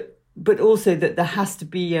 And but also that there has to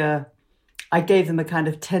be I gave them a kind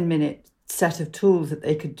of 10-minute set of tools that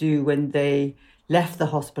they could do when they left the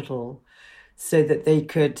hospital so that they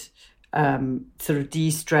could sort of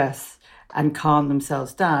de-stress and calm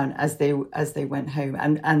themselves down as they went home,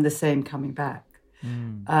 and the same coming back.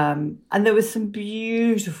 And there was some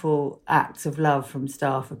beautiful acts of love from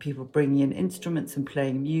staff of people bringing in instruments and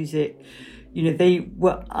playing music. They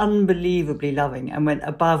were unbelievably loving and went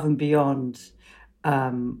above and beyond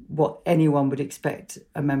what anyone would expect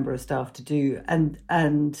a member of staff to do. And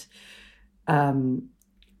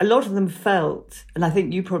a lot of them felt, and I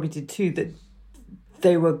think you probably did too, that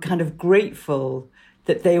they were kind of grateful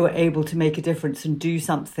that they were able to make a difference and do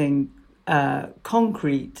something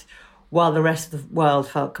concrete while the rest of the world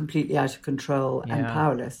felt completely out of control and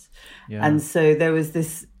powerless. And so there was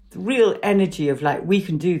this real energy of like, we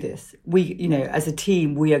can do this. We, as a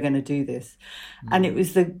team, we are going to do this. And it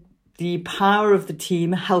was the power of the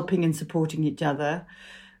team helping and supporting each other,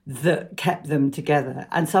 that kept them together.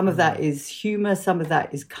 And some of that is humor, some of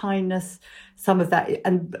that is kindness, some of that,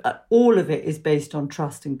 and all of it is based on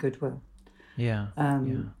trust and goodwill. Yeah.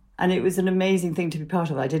 And it was an amazing thing to be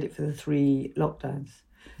part of. I did it for the 3 lockdowns.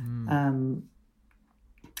 And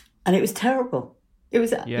it was terrible. It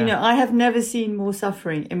was, I have never seen more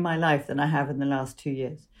suffering in my life than I have in the last 2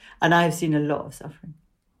 years. And I have seen a lot of suffering.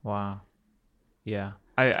 Wow. Yeah.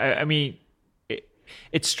 I mean,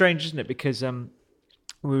 it's strange, isn't it? Because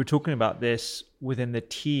we were talking about this within the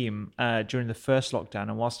team during the first lockdown,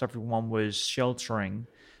 and whilst everyone was sheltering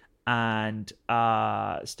and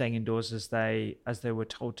staying indoors as they were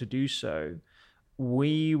told to do so,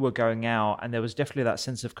 we were going out, and there was definitely that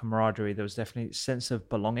sense of camaraderie. There was definitely a sense of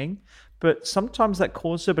belonging, but sometimes that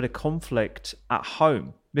caused a bit of conflict at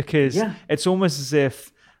home, because it's almost as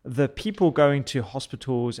if the people going to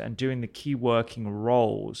hospitals and doing the key working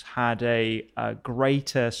roles had a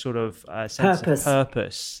greater sort of sense of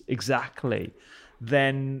purpose, exactly,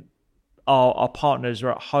 than our partners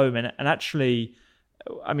are at home. And actually,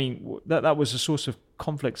 I mean, that was a source of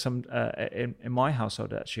conflict in my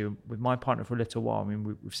household, actually, with my partner for a little while. I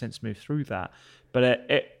mean, we've since moved through that. But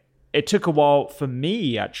it took a while for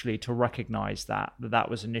me, actually, to recognize that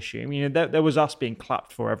was an issue. I mean, there was us being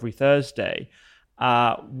clapped for every Thursday,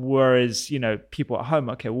 whereas, people at home,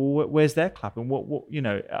 okay, well, where's their clapping? What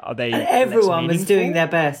are they? And everyone was doing their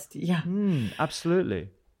best. Yeah. Absolutely.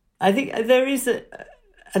 I think there is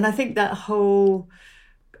and I think that whole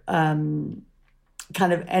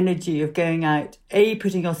kind of energy of going out,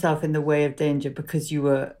 putting yourself in the way of danger because you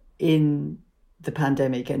were in the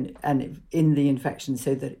pandemic and in the infection,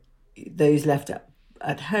 so that those left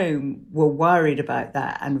at home were worried about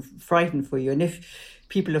that and frightened for you. And if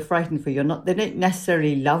people are frightened for you, they don't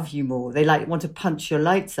necessarily love you more. They want to punch your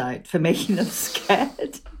lights out for making them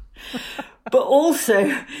scared. But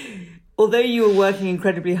also, although you were working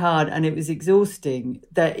incredibly hard and it was exhausting,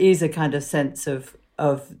 there is a kind of sense of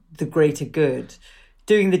the greater good.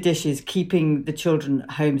 Doing the dishes, keeping the children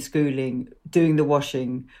homeschooling, doing the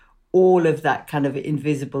washing, all of that kind of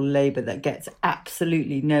invisible labour that gets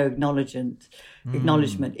absolutely no acknowledgement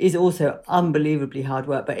is also unbelievably hard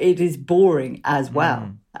work, but it is boring as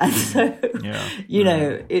well. And so,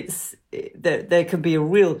 there can be a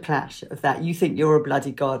real clash of that. You think you're a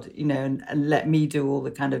bloody god, and let me do all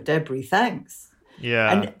the kind of debris. Thanks.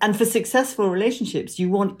 Yeah. And for successful relationships, you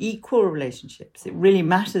want equal relationships. It really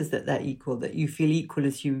matters that they're equal, that you feel equal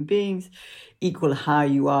as human beings, equal how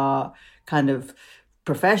you are kind of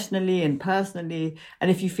professionally and personally.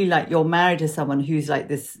 And if you feel like you're married to someone who's like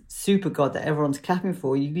this super god that everyone's clapping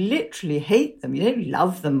for, you literally hate them. You don't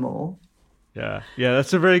love them more. Yeah,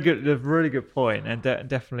 that's a really good point, and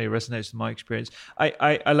definitely resonates with my experience.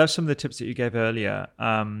 I love some of the tips that you gave earlier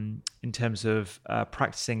in terms of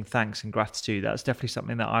practicing thanks and gratitude. That's definitely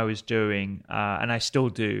something that I was doing, and I still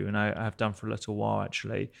do, and I have done for a little while,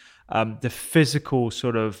 actually. The physical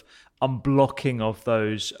sort of unblocking of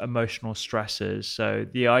those emotional stresses. So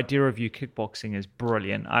the idea of you kickboxing is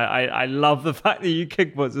brilliant. I love the fact that you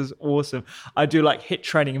kickbox is awesome. I do like HIIT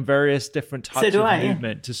training and various different types of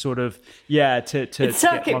movement to sort of it's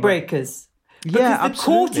circuit breakers. Because the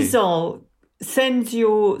cortisol sends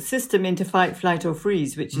your system into fight, flight or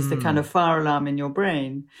freeze, which is the kind of fire alarm in your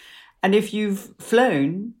brain. And if you've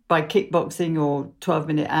flown by kickboxing or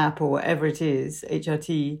 12-minute app or whatever it is,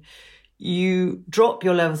 HRT, you drop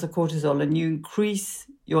your levels of cortisol and you increase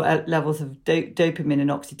your levels of dopamine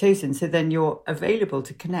and oxytocin. So then you're available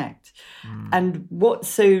to connect. And what's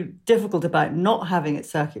so difficult about not having a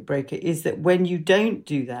circuit breaker is that when you don't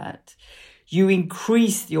do that, you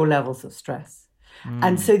increase your levels of stress.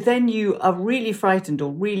 And so then you are really frightened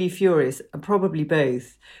or really furious, probably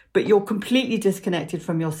both, but you're completely disconnected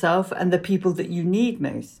from yourself and the people that you need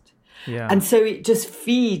most. Yeah. And so it just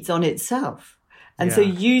feeds on itself. And so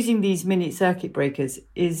using these mini circuit breakers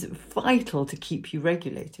is vital to keep you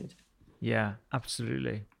regulated. Yeah,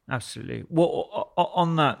 absolutely. Well,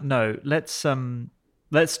 on that note, let's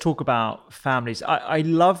talk about families. I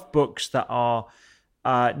love books that are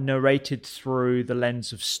narrated through the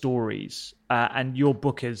lens of stories, and your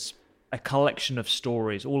book is a collection of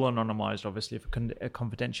stories, all anonymized, obviously, for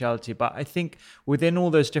confidentiality. But I think within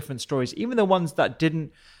all those different stories, even the ones that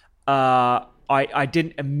didn't I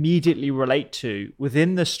didn't immediately relate to,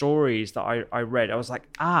 within the stories that I read, I was like,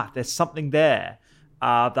 there's something there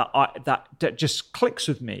that just clicks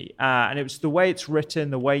with me. And it was the way it's written,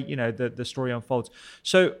 the way, the story unfolds.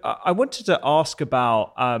 So I wanted to ask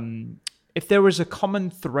about if there was a common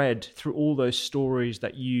thread through all those stories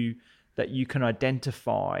that you can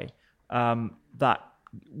identify that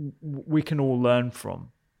we can all learn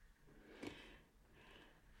from.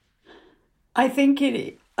 I think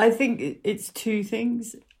I think it's two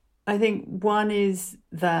things. I think one is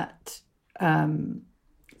that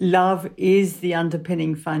love is the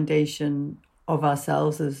underpinning foundation of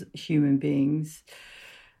ourselves as human beings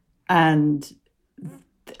and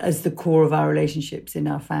as the core of our relationships in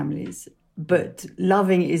our families. But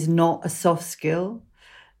loving is not a soft skill.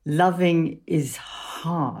 Loving is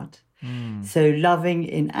hard. So loving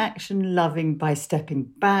in action, loving by stepping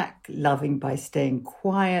back, loving by staying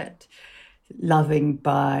quiet, loving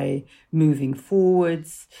by moving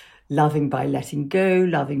forwards, loving by letting go,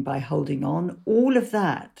 loving by holding on. All of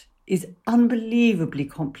that is unbelievably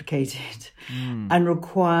complicated and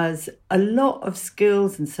requires a lot of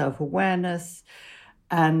skills and self-awareness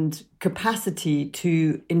and capacity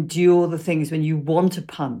to endure the things when you want to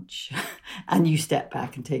punch and you step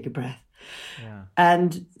back and take a breath. Yeah.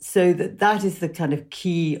 And so that is the kind of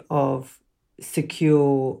key of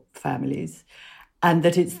secure families, and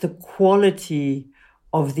that it's the quality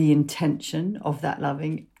of the intention of that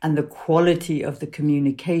loving and the quality of the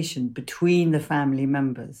communication between the family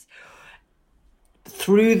members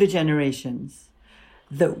through the generations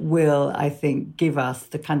that will, I think, give us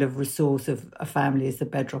the kind of resource of a family as the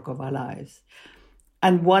bedrock of our lives.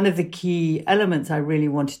 And one of the key elements I really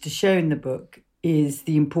wanted to show in the book is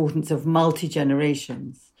the importance of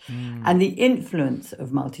multi-generations and the influence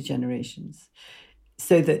of multi-generations.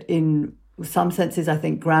 So that in some senses, I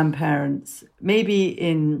think grandparents, maybe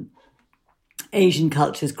in Asian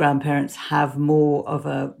cultures, grandparents have more of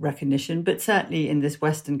a recognition, but certainly in this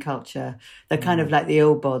Western culture, they're kind of like the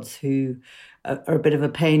old bods who are a bit of a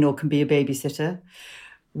pain or can be a babysitter.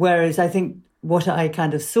 Whereas I think what I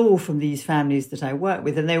kind of saw from these families that I work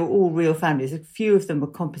with, and they were all real families, a few of them were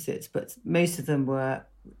composites, but most of them were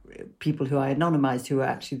people who I anonymized, who were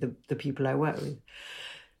actually the people I work with.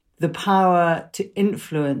 The power to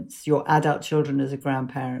influence your adult children as a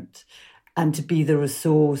grandparent and to be the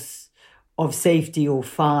resource of safety or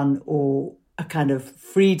fun or a kind of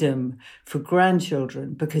freedom for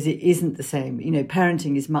grandchildren, because it isn't the same. You know,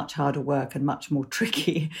 parenting is much harder work and much more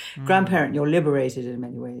tricky. Grandparent, you're liberated in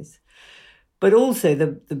many ways. But also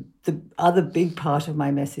the other big part of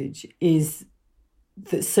my message is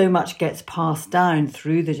that so much gets passed down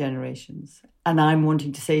through the generations. And I'm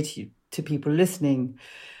wanting to say to people listening,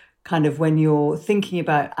 kind of when you're thinking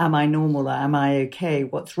about, am I normal or am I okay?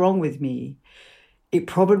 What's wrong with me? It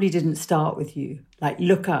probably didn't start with you. Like,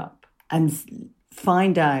 look up and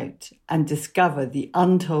find out and discover the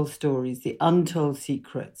untold stories, the untold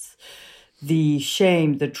secrets, the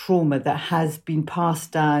shame, the trauma that has been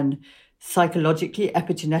passed down psychologically,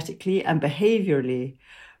 epigenetically, and behaviorally,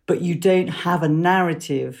 but you don't have a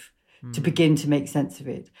narrative to begin to make sense of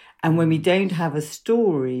it. And when we don't have a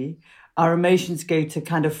story, our emotions go to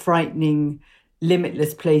kind of frightening,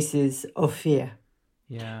 limitless places of fear.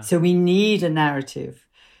 Yeah. So we need a narrative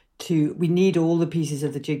we need all the pieces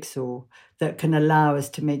of the jigsaw that can allow us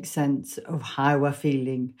to make sense of how we're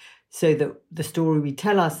feeling, so that the story we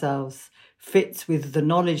tell ourselves fits with the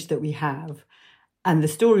knowledge that we have. And the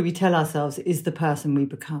story we tell ourselves is the person we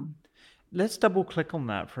become. Let's double click on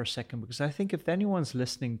that for a second, because I think if anyone's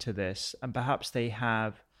listening to this and perhaps they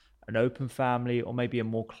have an open family or maybe a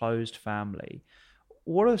more closed family,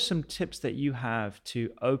 what are some tips that you have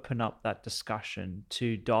to open up that discussion,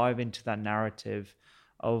 to dive into that narrative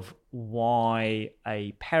of why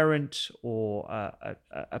a parent or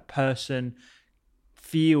a person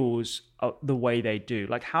feels the way they do?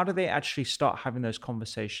 Like, how do they actually start having those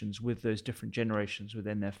conversations with those different generations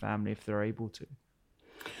within their family if they're able to?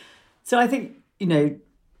 So I think,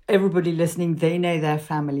 everybody listening, they know their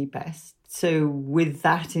family best. So with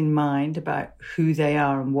that in mind about who they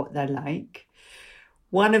are and what they're like,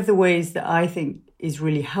 one of the ways that I think is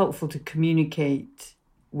really helpful to communicate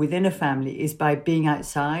within a family is by being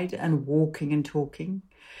outside and walking and talking.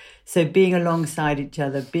 So being alongside each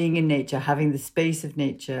other, being in nature, having the space of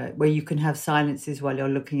nature where you can have silences while you're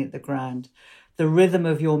looking at the ground. The rhythm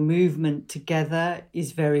of your movement together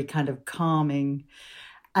is very kind of calming.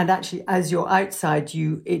 And actually, as you're outside,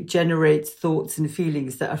 it generates thoughts and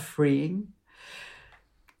feelings that are freeing.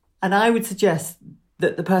 And I would suggest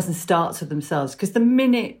that the person starts with themselves, because the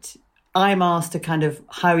minute I'm asked a kind of,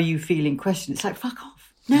 how are you feeling question, it's like, fuck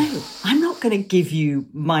off. No, I'm not going to give you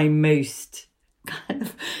my most kind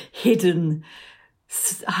of hidden,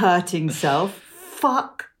 hurting self.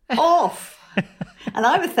 Fuck off. And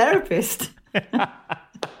I'm a therapist.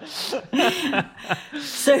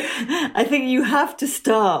 So I think you have to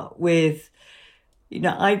start with,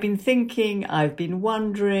 I've been thinking, I've been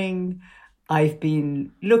wondering, I've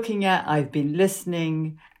been looking at, I've been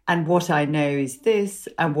listening, and what I know is this,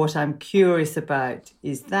 and what I'm curious about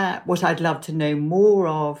is that. What I'd love to know more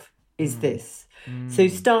of is this. So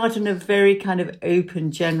start in a very kind of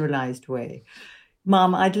open, generalized way.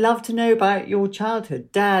 Mum, I'd love to know about your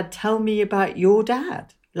childhood. Dad, tell me about your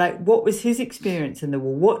dad. Like, what was his experience in the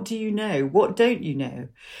war? What do you know? What don't you know?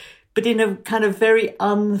 But in a kind of very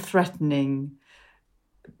unthreatening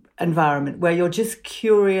environment where you're just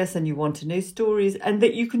curious and you want to know stories, and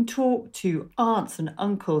that you can talk to aunts and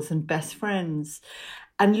uncles and best friends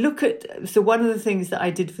and look at. So one of the things that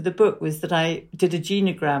I did for the book was that I did a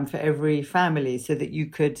genogram for every family so that you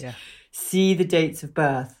could see the dates of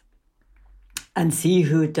birth and see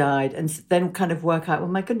who had died, and then kind of work out, well,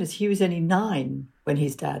 my goodness, he was only 9 when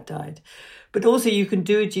his dad died. But also you can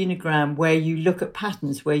do a genogram where you look at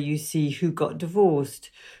patterns, where you see who got divorced,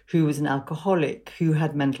 who was an alcoholic, who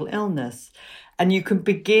had mental illness. And you can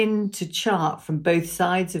begin to chart from both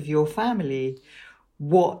sides of your family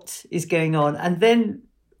what is going on, and then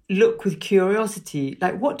look with curiosity,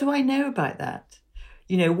 like, what do I know about that?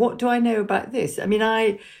 You know, what do I know about this? I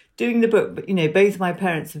mean, doing the book, you know, both my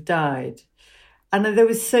parents have died. And there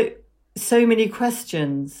was so many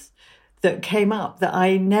questions that came up that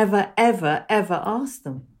I never, ever, ever asked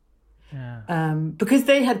them. Yeah. Because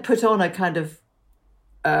they had put on a kind of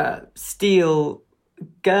steel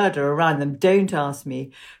girder around them, don't ask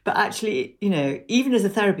me. But actually, you know, even as a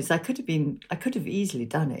therapist, I could have easily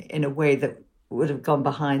done it in a way that would have gone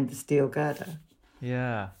behind the steel girder.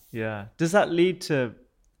 Yeah, yeah. Does that lead to...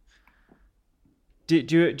 Do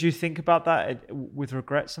you think about that with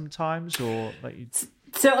regret sometimes, or like?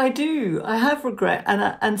 So I do. I have regret,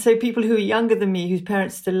 and so people who are younger than me, whose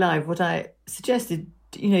parents are still alive, what I suggested,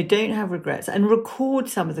 you know, don't have regrets and record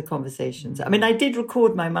some of the conversations. I mean, I did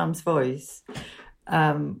record my mum's voice,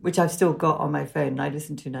 which I've still got on my phone, and I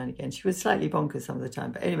listen to now and again. She was slightly bonkers some of the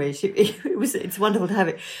time, but anyway, it's wonderful to have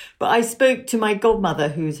it. But I spoke to my godmother,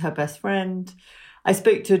 who's her best friend. I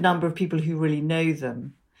spoke to a number of people who really know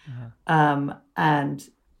them. And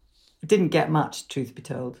didn't get much, truth be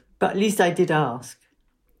told, but at least I did ask.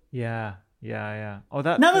 Yeah. Oh,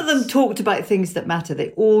 none of them talked about things that matter. They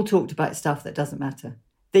all talked about stuff that doesn't matter.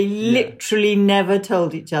 They literally never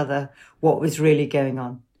told each other what was really going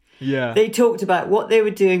on. Yeah, they talked about what they were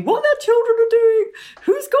doing, what their children are doing,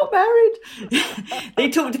 who's got married. They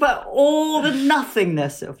talked about all the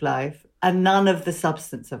nothingness of life and none of the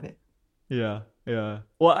substance of it. Yeah.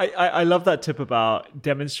 Well, I love that tip about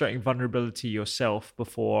demonstrating vulnerability yourself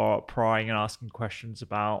before prying and asking questions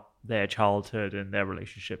about their childhood and their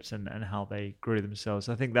relationships and how they grew themselves.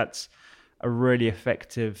 I think that's a really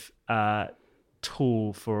effective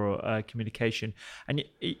tool for communication. And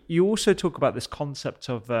you also talk about this concept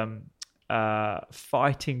of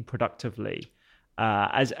fighting productively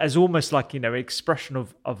as almost like, you know, expression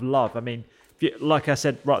of love. I mean, like I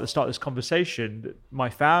said right at the start of this conversation,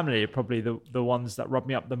 my family are probably the ones that rub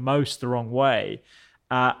me up the most the wrong way.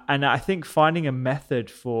 And I think finding a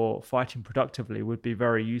method for fighting productively would be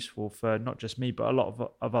very useful for not just me, but a lot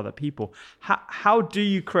of other people. How do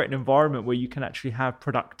you create an environment where you can actually have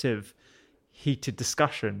productive, heated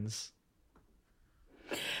discussions?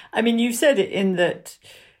 I mean, you've said it in that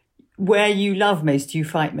where you love most, you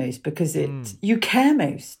fight most, because you care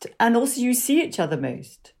most. And also you see each other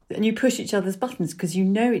most. And you push each other's buttons because you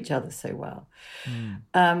know each other so well.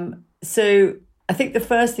 So I think the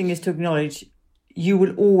first thing is to acknowledge you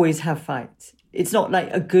will always have fights. It's not like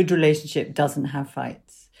a good relationship doesn't have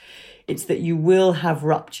fights. It's that you will have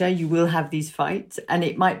rupture, you will have these fights, and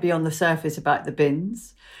it might be on the surface about the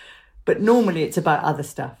bins, but normally it's about other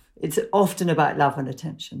stuff. It's often about love and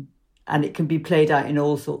attention, and it can be played out in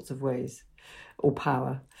all sorts of ways, or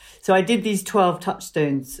power. So I did these 12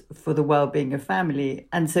 touchstones for the well-being of family.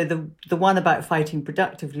 And so the one about fighting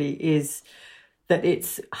productively is that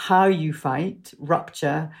it's how you fight,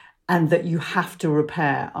 rupture, and that you have to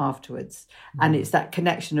repair afterwards. And it's that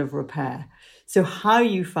connection of repair. So how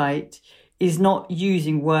you fight is not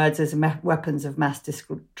using words as weapons of mass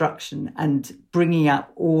destruction and bringing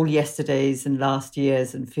up all yesterday's and last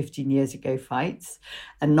year's and 15 years ago fights,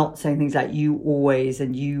 and not saying things like you always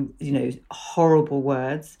and you know, horrible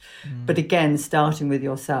words. But again, starting with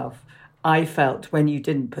yourself. I felt when you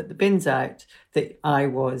didn't put the bins out that I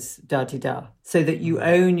was da-di-da. So that you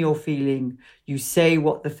own your feeling, you say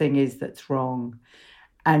what the thing is that's wrong,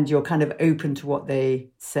 and you're kind of open to what they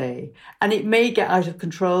say. And it may get out of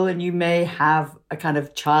control and you may have a kind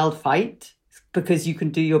of child fight because you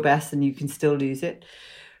can do your best and you can still lose it.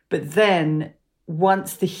 But then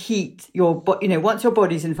once the heat, once your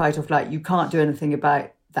body's in fight or flight, you can't do anything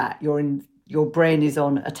about that. Your brain is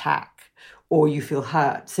on attack or you feel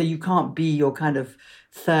hurt. So you can't be your kind of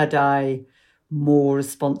third eye, more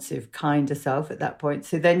responsive, kinder self at that point.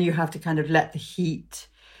 So then you have to kind of let the heat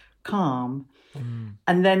calm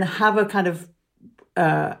and then have a kind of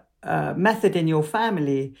method in your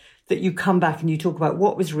family that you come back and you talk about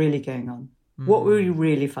what was really going on. What were you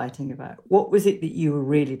really fighting about? What was it that you were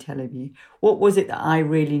really telling me? What was it that I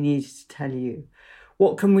really needed to tell you?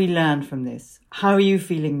 What can we learn from this? How are you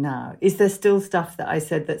feeling now? Is there still stuff that I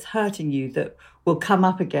said that's hurting you that will come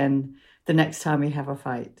up again the next time we have a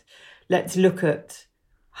fight? Let's look at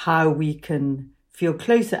how we can feel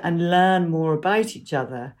closer and learn more about each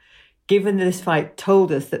other, given that this fight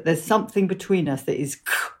told us that there's something between us that is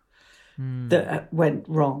that went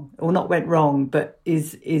wrong, or not went wrong, but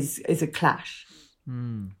is a clash.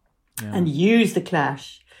 And use the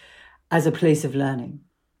clash as a place of learning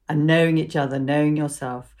and knowing each other, knowing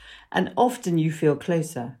yourself. And often you feel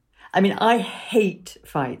closer. I mean, I hate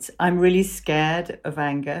fights. I'm really scared of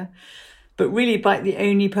anger, but really the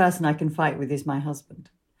only person I can fight with is my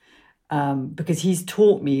husband, because he's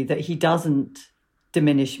taught me that he doesn't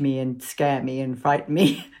diminish me and scare me and frighten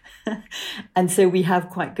me. And so we have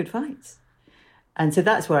quite good fights. And so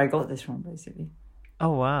that's where I got this from, basically.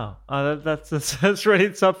 Oh, wow. That's really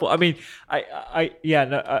insightful. I mean,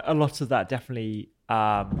 a lot of that definitely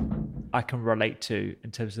I can relate to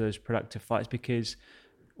in terms of those productive fights, because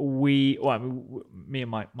me and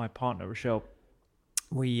my partner, Rochelle,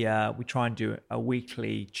 we try and do a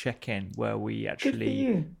weekly check-in where we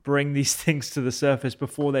actually bring these things to the surface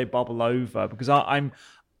before they bubble over, because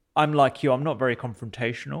I'm like you, I'm not very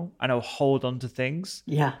confrontational, and I'll hold on to things.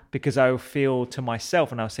 Yeah. Because I'll feel to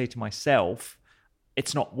myself, and I'll say to myself,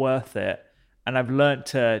 it's not worth it. And I've learned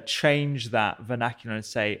to change that vernacular and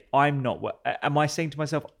say, am I saying to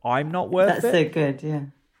myself, I'm not worth it? That's so good, yeah.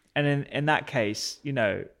 And in that case,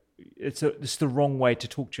 it's the wrong way to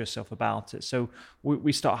talk to yourself about it. So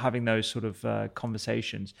we start having those sort of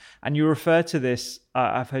conversations. And you refer to this,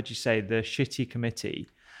 I've heard you say, the shitty committee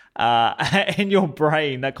in your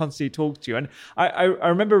brain that constantly talks to you. And I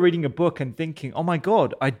remember reading a book and thinking, oh my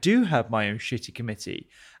God, I do have my own shitty committee.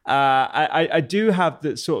 I do have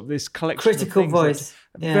this collection critical of things, voice,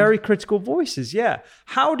 very critical voices. Yeah.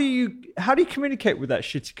 How do you communicate with that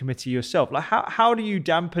shitty committee yourself? Like how do you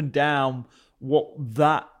dampen down what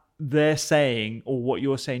that they're saying or what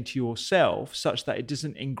you're saying to yourself, such that it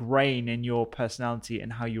doesn't ingrain in your personality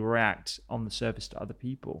and how you react on the surface to other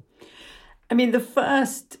people? I mean, the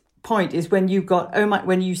first point is when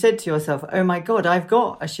when you said to yourself, oh my God, I've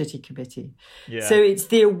got a shitty committee. Yeah. So it's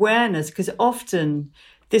the awareness, because often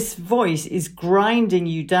this voice is grinding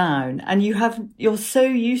you down and you're so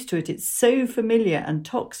used to it. It's so familiar and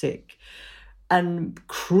toxic and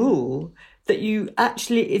cruel that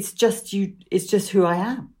it's just who I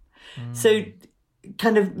am. So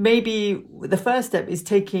kind of maybe the first step is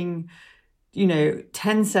taking,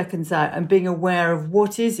 10 seconds out and being aware of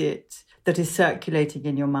what is it that is circulating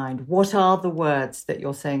in your mind. What are the words that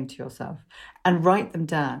you're saying to yourself? And write them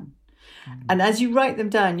down. And as you write them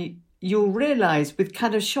down, you'll realize with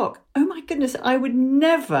kind of shock, oh my goodness, I would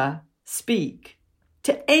never speak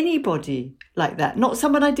to anybody like that. Not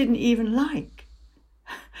someone I didn't even like.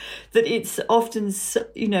 That it's often,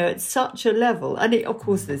 at such a level. And of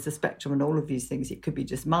course, there's a spectrum and all of these things. It could be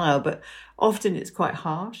just mild, but often it's quite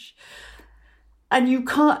harsh. And you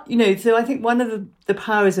can't, so I think one of the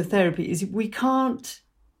powers of therapy is we can't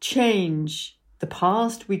change the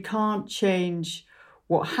past. We can't change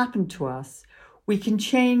what happened to us. We can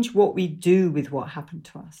change what we do with what happened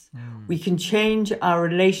to us. We can change our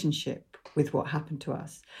relationship with what happened to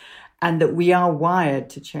us, and that we are wired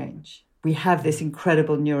to change. We have this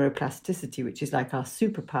incredible neuroplasticity, which is like our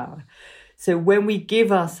superpower. So when we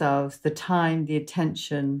give ourselves the time, the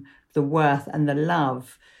attention, the worth and the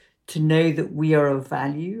love to know that we are of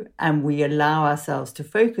value, and we allow ourselves to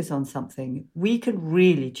focus on something, we can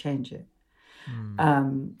really change it.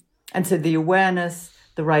 And so the awareness,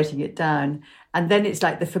 the writing it down, and then it's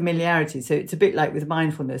like the familiarity. So it's a bit like with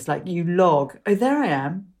mindfulness, like you log, oh, there I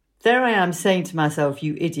am saying to myself,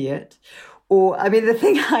 you idiot. Or, I mean, the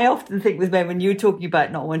thing I often think with men, when you were talking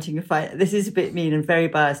about not wanting to fight, this is a bit mean and very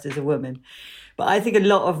biased as a woman, but I think a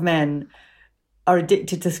lot of men are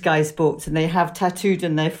addicted to Sky Sports and they have tattooed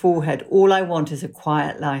on their forehead, all I want is a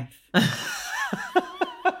quiet life.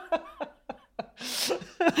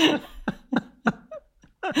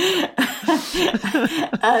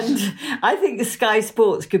 And I think the Sky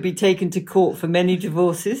Sports could be taken to court for many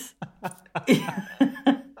divorces.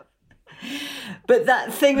 But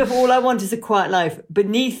that thing of all I want is a quiet life,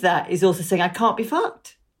 beneath that is also saying I can't be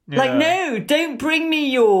fucked. Yeah. Like, no, don't bring me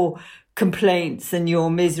your complaints and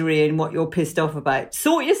your misery and what you're pissed off about.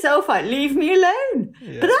 Sort yourself out. Leave me alone.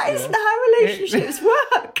 Yeah, but that isn't how relationships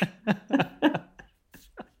work.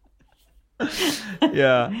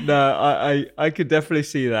 Yeah, no, I could definitely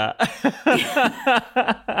see that.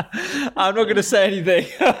 I'm not going to say anything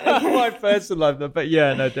my personal life, but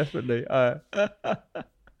yeah, no, definitely. I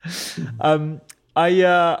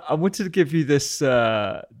wanted to give you this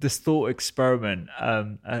thought experiment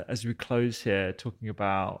as we close here, talking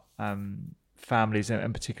about families,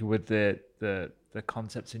 and particularly with the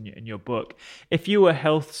concepts in your book. If you were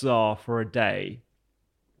health czar for a day,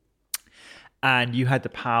 and you had the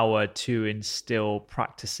power to instill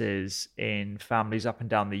practices in families up and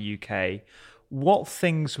down the UK, what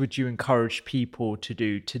things would you encourage people to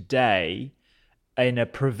do today in a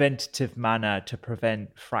preventative manner to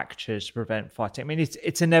prevent fractures, to prevent fighting? I mean,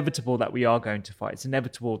 it's inevitable that we are going to fight. It's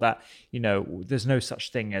inevitable that, there's no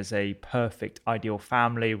such thing as a perfect, ideal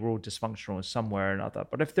family. We're all dysfunctional in some way or another.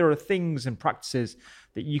 But if there are things and practices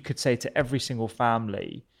that you could say to every single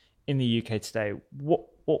family in the UK today, what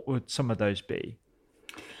would some of those be?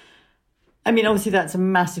 I mean, obviously, that's a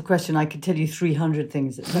massive question. I could tell you 300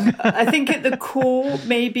 things. I think at the core,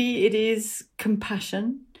 maybe it is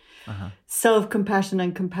compassion, self-compassion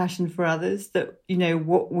and compassion for others. That,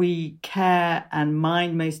 what we care and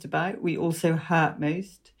mind most about, we also hurt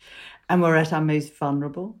most, and we're at our most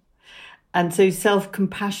vulnerable. And so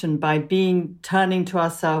self-compassion, by turning to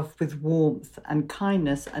ourselves with warmth and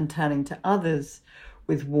kindness and turning to others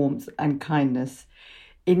with warmth and kindness,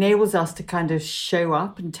 enables us to kind of show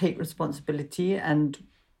up and take responsibility and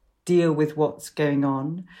deal with what's going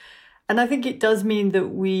on. And I think it does mean that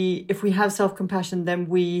if we have self-compassion, then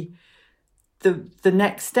the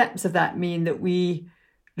next steps of that mean that we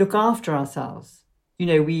look after ourselves.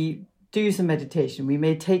 We do some meditation, we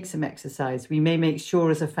may take some exercise, we may make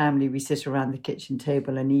sure as a family we sit around the kitchen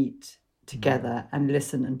table and eat together and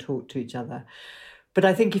listen and talk to each other. But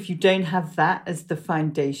I think if you don't have that as the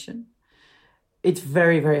foundation, it's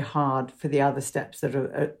very, very hard for the other steps that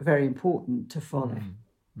are very important to follow.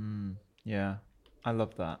 Yeah, I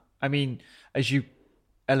love that. I mean, as you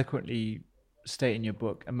eloquently state in your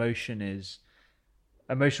book, emotional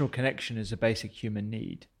connection is a basic human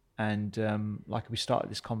need. And like we started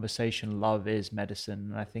this conversation, love is medicine.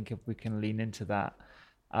 And I think if we can lean into that,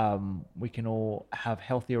 we can all have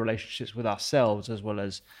healthier relationships with ourselves as well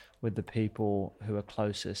as with the people who are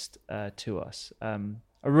closest to us.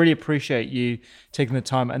 I really appreciate you taking the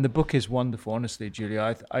time. And the book is wonderful, honestly,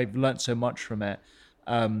 Julia. I've learned so much from it.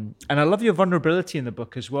 And I love your vulnerability in the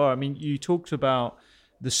book as well. I mean, you talked about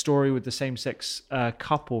the story with the same-sex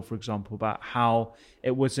couple, for example, about how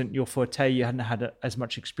it wasn't your forte, you hadn't had as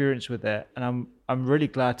much experience with it. And I'm really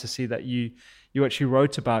glad to see that you actually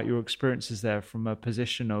wrote about your experiences there from a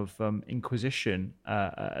position of inquisition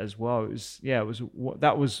as well.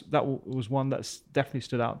 That was one that's definitely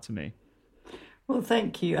stood out to me. Well,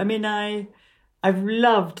 thank you. I mean, I've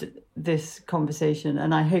loved this conversation,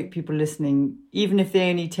 and I hope people listening, even if they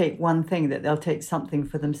only take one thing, that they'll take something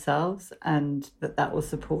for themselves, and that will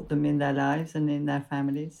support them in their lives and in their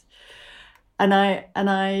families. And I,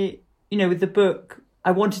 with the book,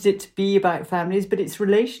 I wanted it to be about families, but it's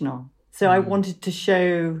relational. So I wanted to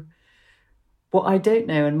show what I don't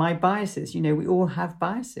know and my biases. We all have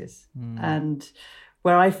biases. And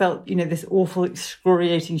where I felt, this awful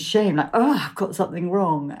excoriating shame, like, I've got something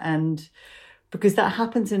wrong. And because that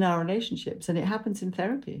happens in our relationships and it happens in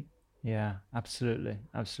therapy. Yeah, absolutely.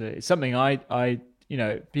 Absolutely. It's something I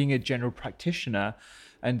being a general practitioner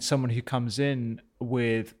and someone who comes in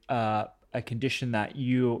with a condition that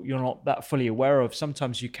you're not that fully aware of,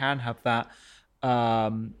 sometimes you can have that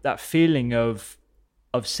feeling of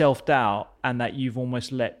self-doubt, and that you've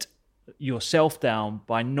almost let yourself down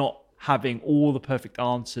by not having all the perfect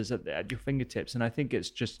answers at your fingertips. And I think it's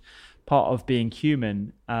just part of being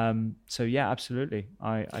human. So yeah, absolutely.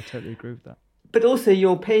 I totally agree with that. But also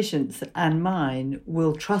your patients and mine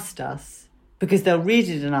will trust us because they'll read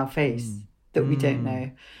it in our face that we don't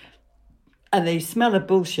know. And they smell a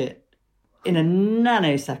bullshit in a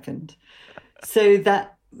nanosecond. So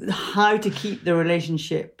that how to keep the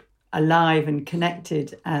relationship alive and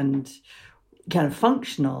connected and kind of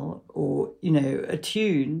functional or,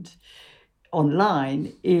 attuned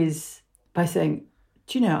online is by saying,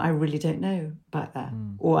 do you know, I really don't know about that.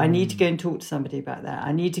 Or I need to go and talk to somebody about that.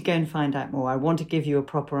 I need to go and find out more. I want to give you a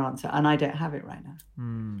proper answer and I don't have it right now.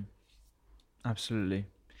 Absolutely.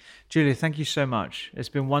 Julia, thank you so much. It's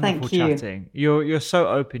been wonderful chatting. You're so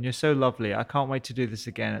open. You're so lovely. I can't wait to do this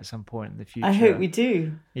again at some point in the future. I hope we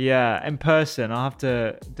do. Yeah, in person. I'll have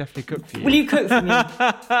to definitely cook for you. Will you cook for me?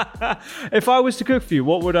 If I was to cook for you,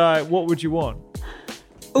 what would you want?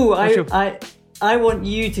 Oh, I want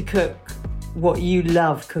you to cook what you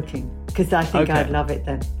love cooking, because I think I'd love it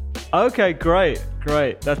then. Okay, great.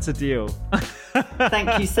 That's a deal.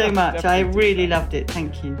 Thank you so much. I really loved it.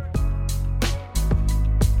 Thank you.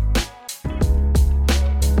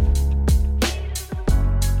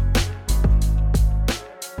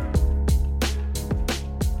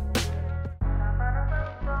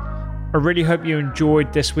 I really hope you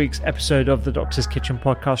enjoyed this week's episode of the Doctor's Kitchen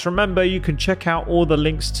podcast. Remember, you can check out all the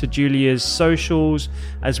links to Julia's socials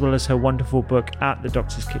as well as her wonderful book at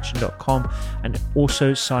thedoctorskitchen.com, and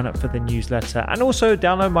also sign up for the newsletter and also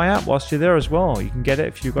download my app whilst you're there as well. You can get it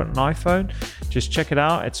if you've got an iPhone. Just check it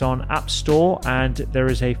out. It's on App Store and there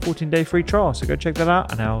is a 14-day free trial. So go check that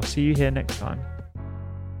out and I'll see you here next time.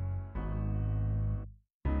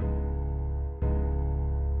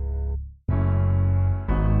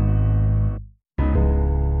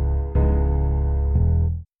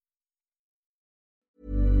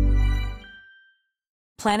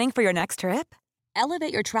 Planning for your next trip?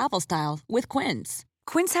 Elevate your travel style with Quince.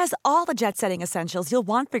 Quince has all the jet-setting essentials you'll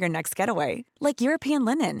want for your next getaway, like European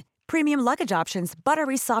linen, premium luggage options,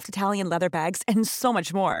 buttery soft Italian leather bags, and so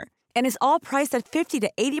much more. And is all priced at 50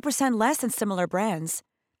 to 80% less than similar brands.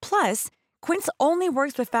 Plus, Quince only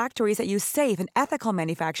works with factories that use safe and ethical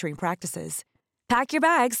manufacturing practices. Pack your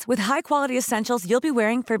bags with high-quality essentials you'll be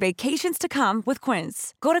wearing for vacations to come with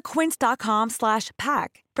Quince. Go to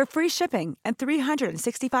quince.com/pack for free shipping and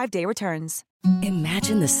 365-day returns.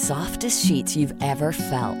 Imagine the softest sheets you've ever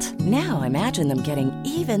felt. Now imagine them getting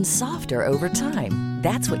even softer over time.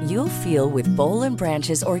 That's what you'll feel with Boll &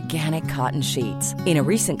 Branch's organic cotton sheets. In a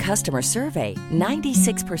recent customer survey,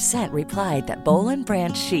 96% replied that Boll &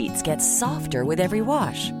 Branch sheets get softer with every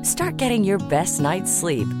wash. Start getting your best night's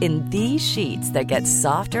sleep in these sheets that get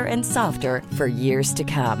softer and softer for years to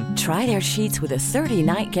come. Try their sheets with a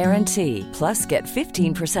 30-night guarantee. Plus, get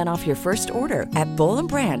 15% off your first order at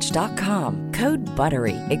bollandbranch.com. Code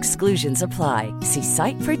BUTTERY. Exclusions apply. See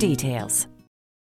site for details.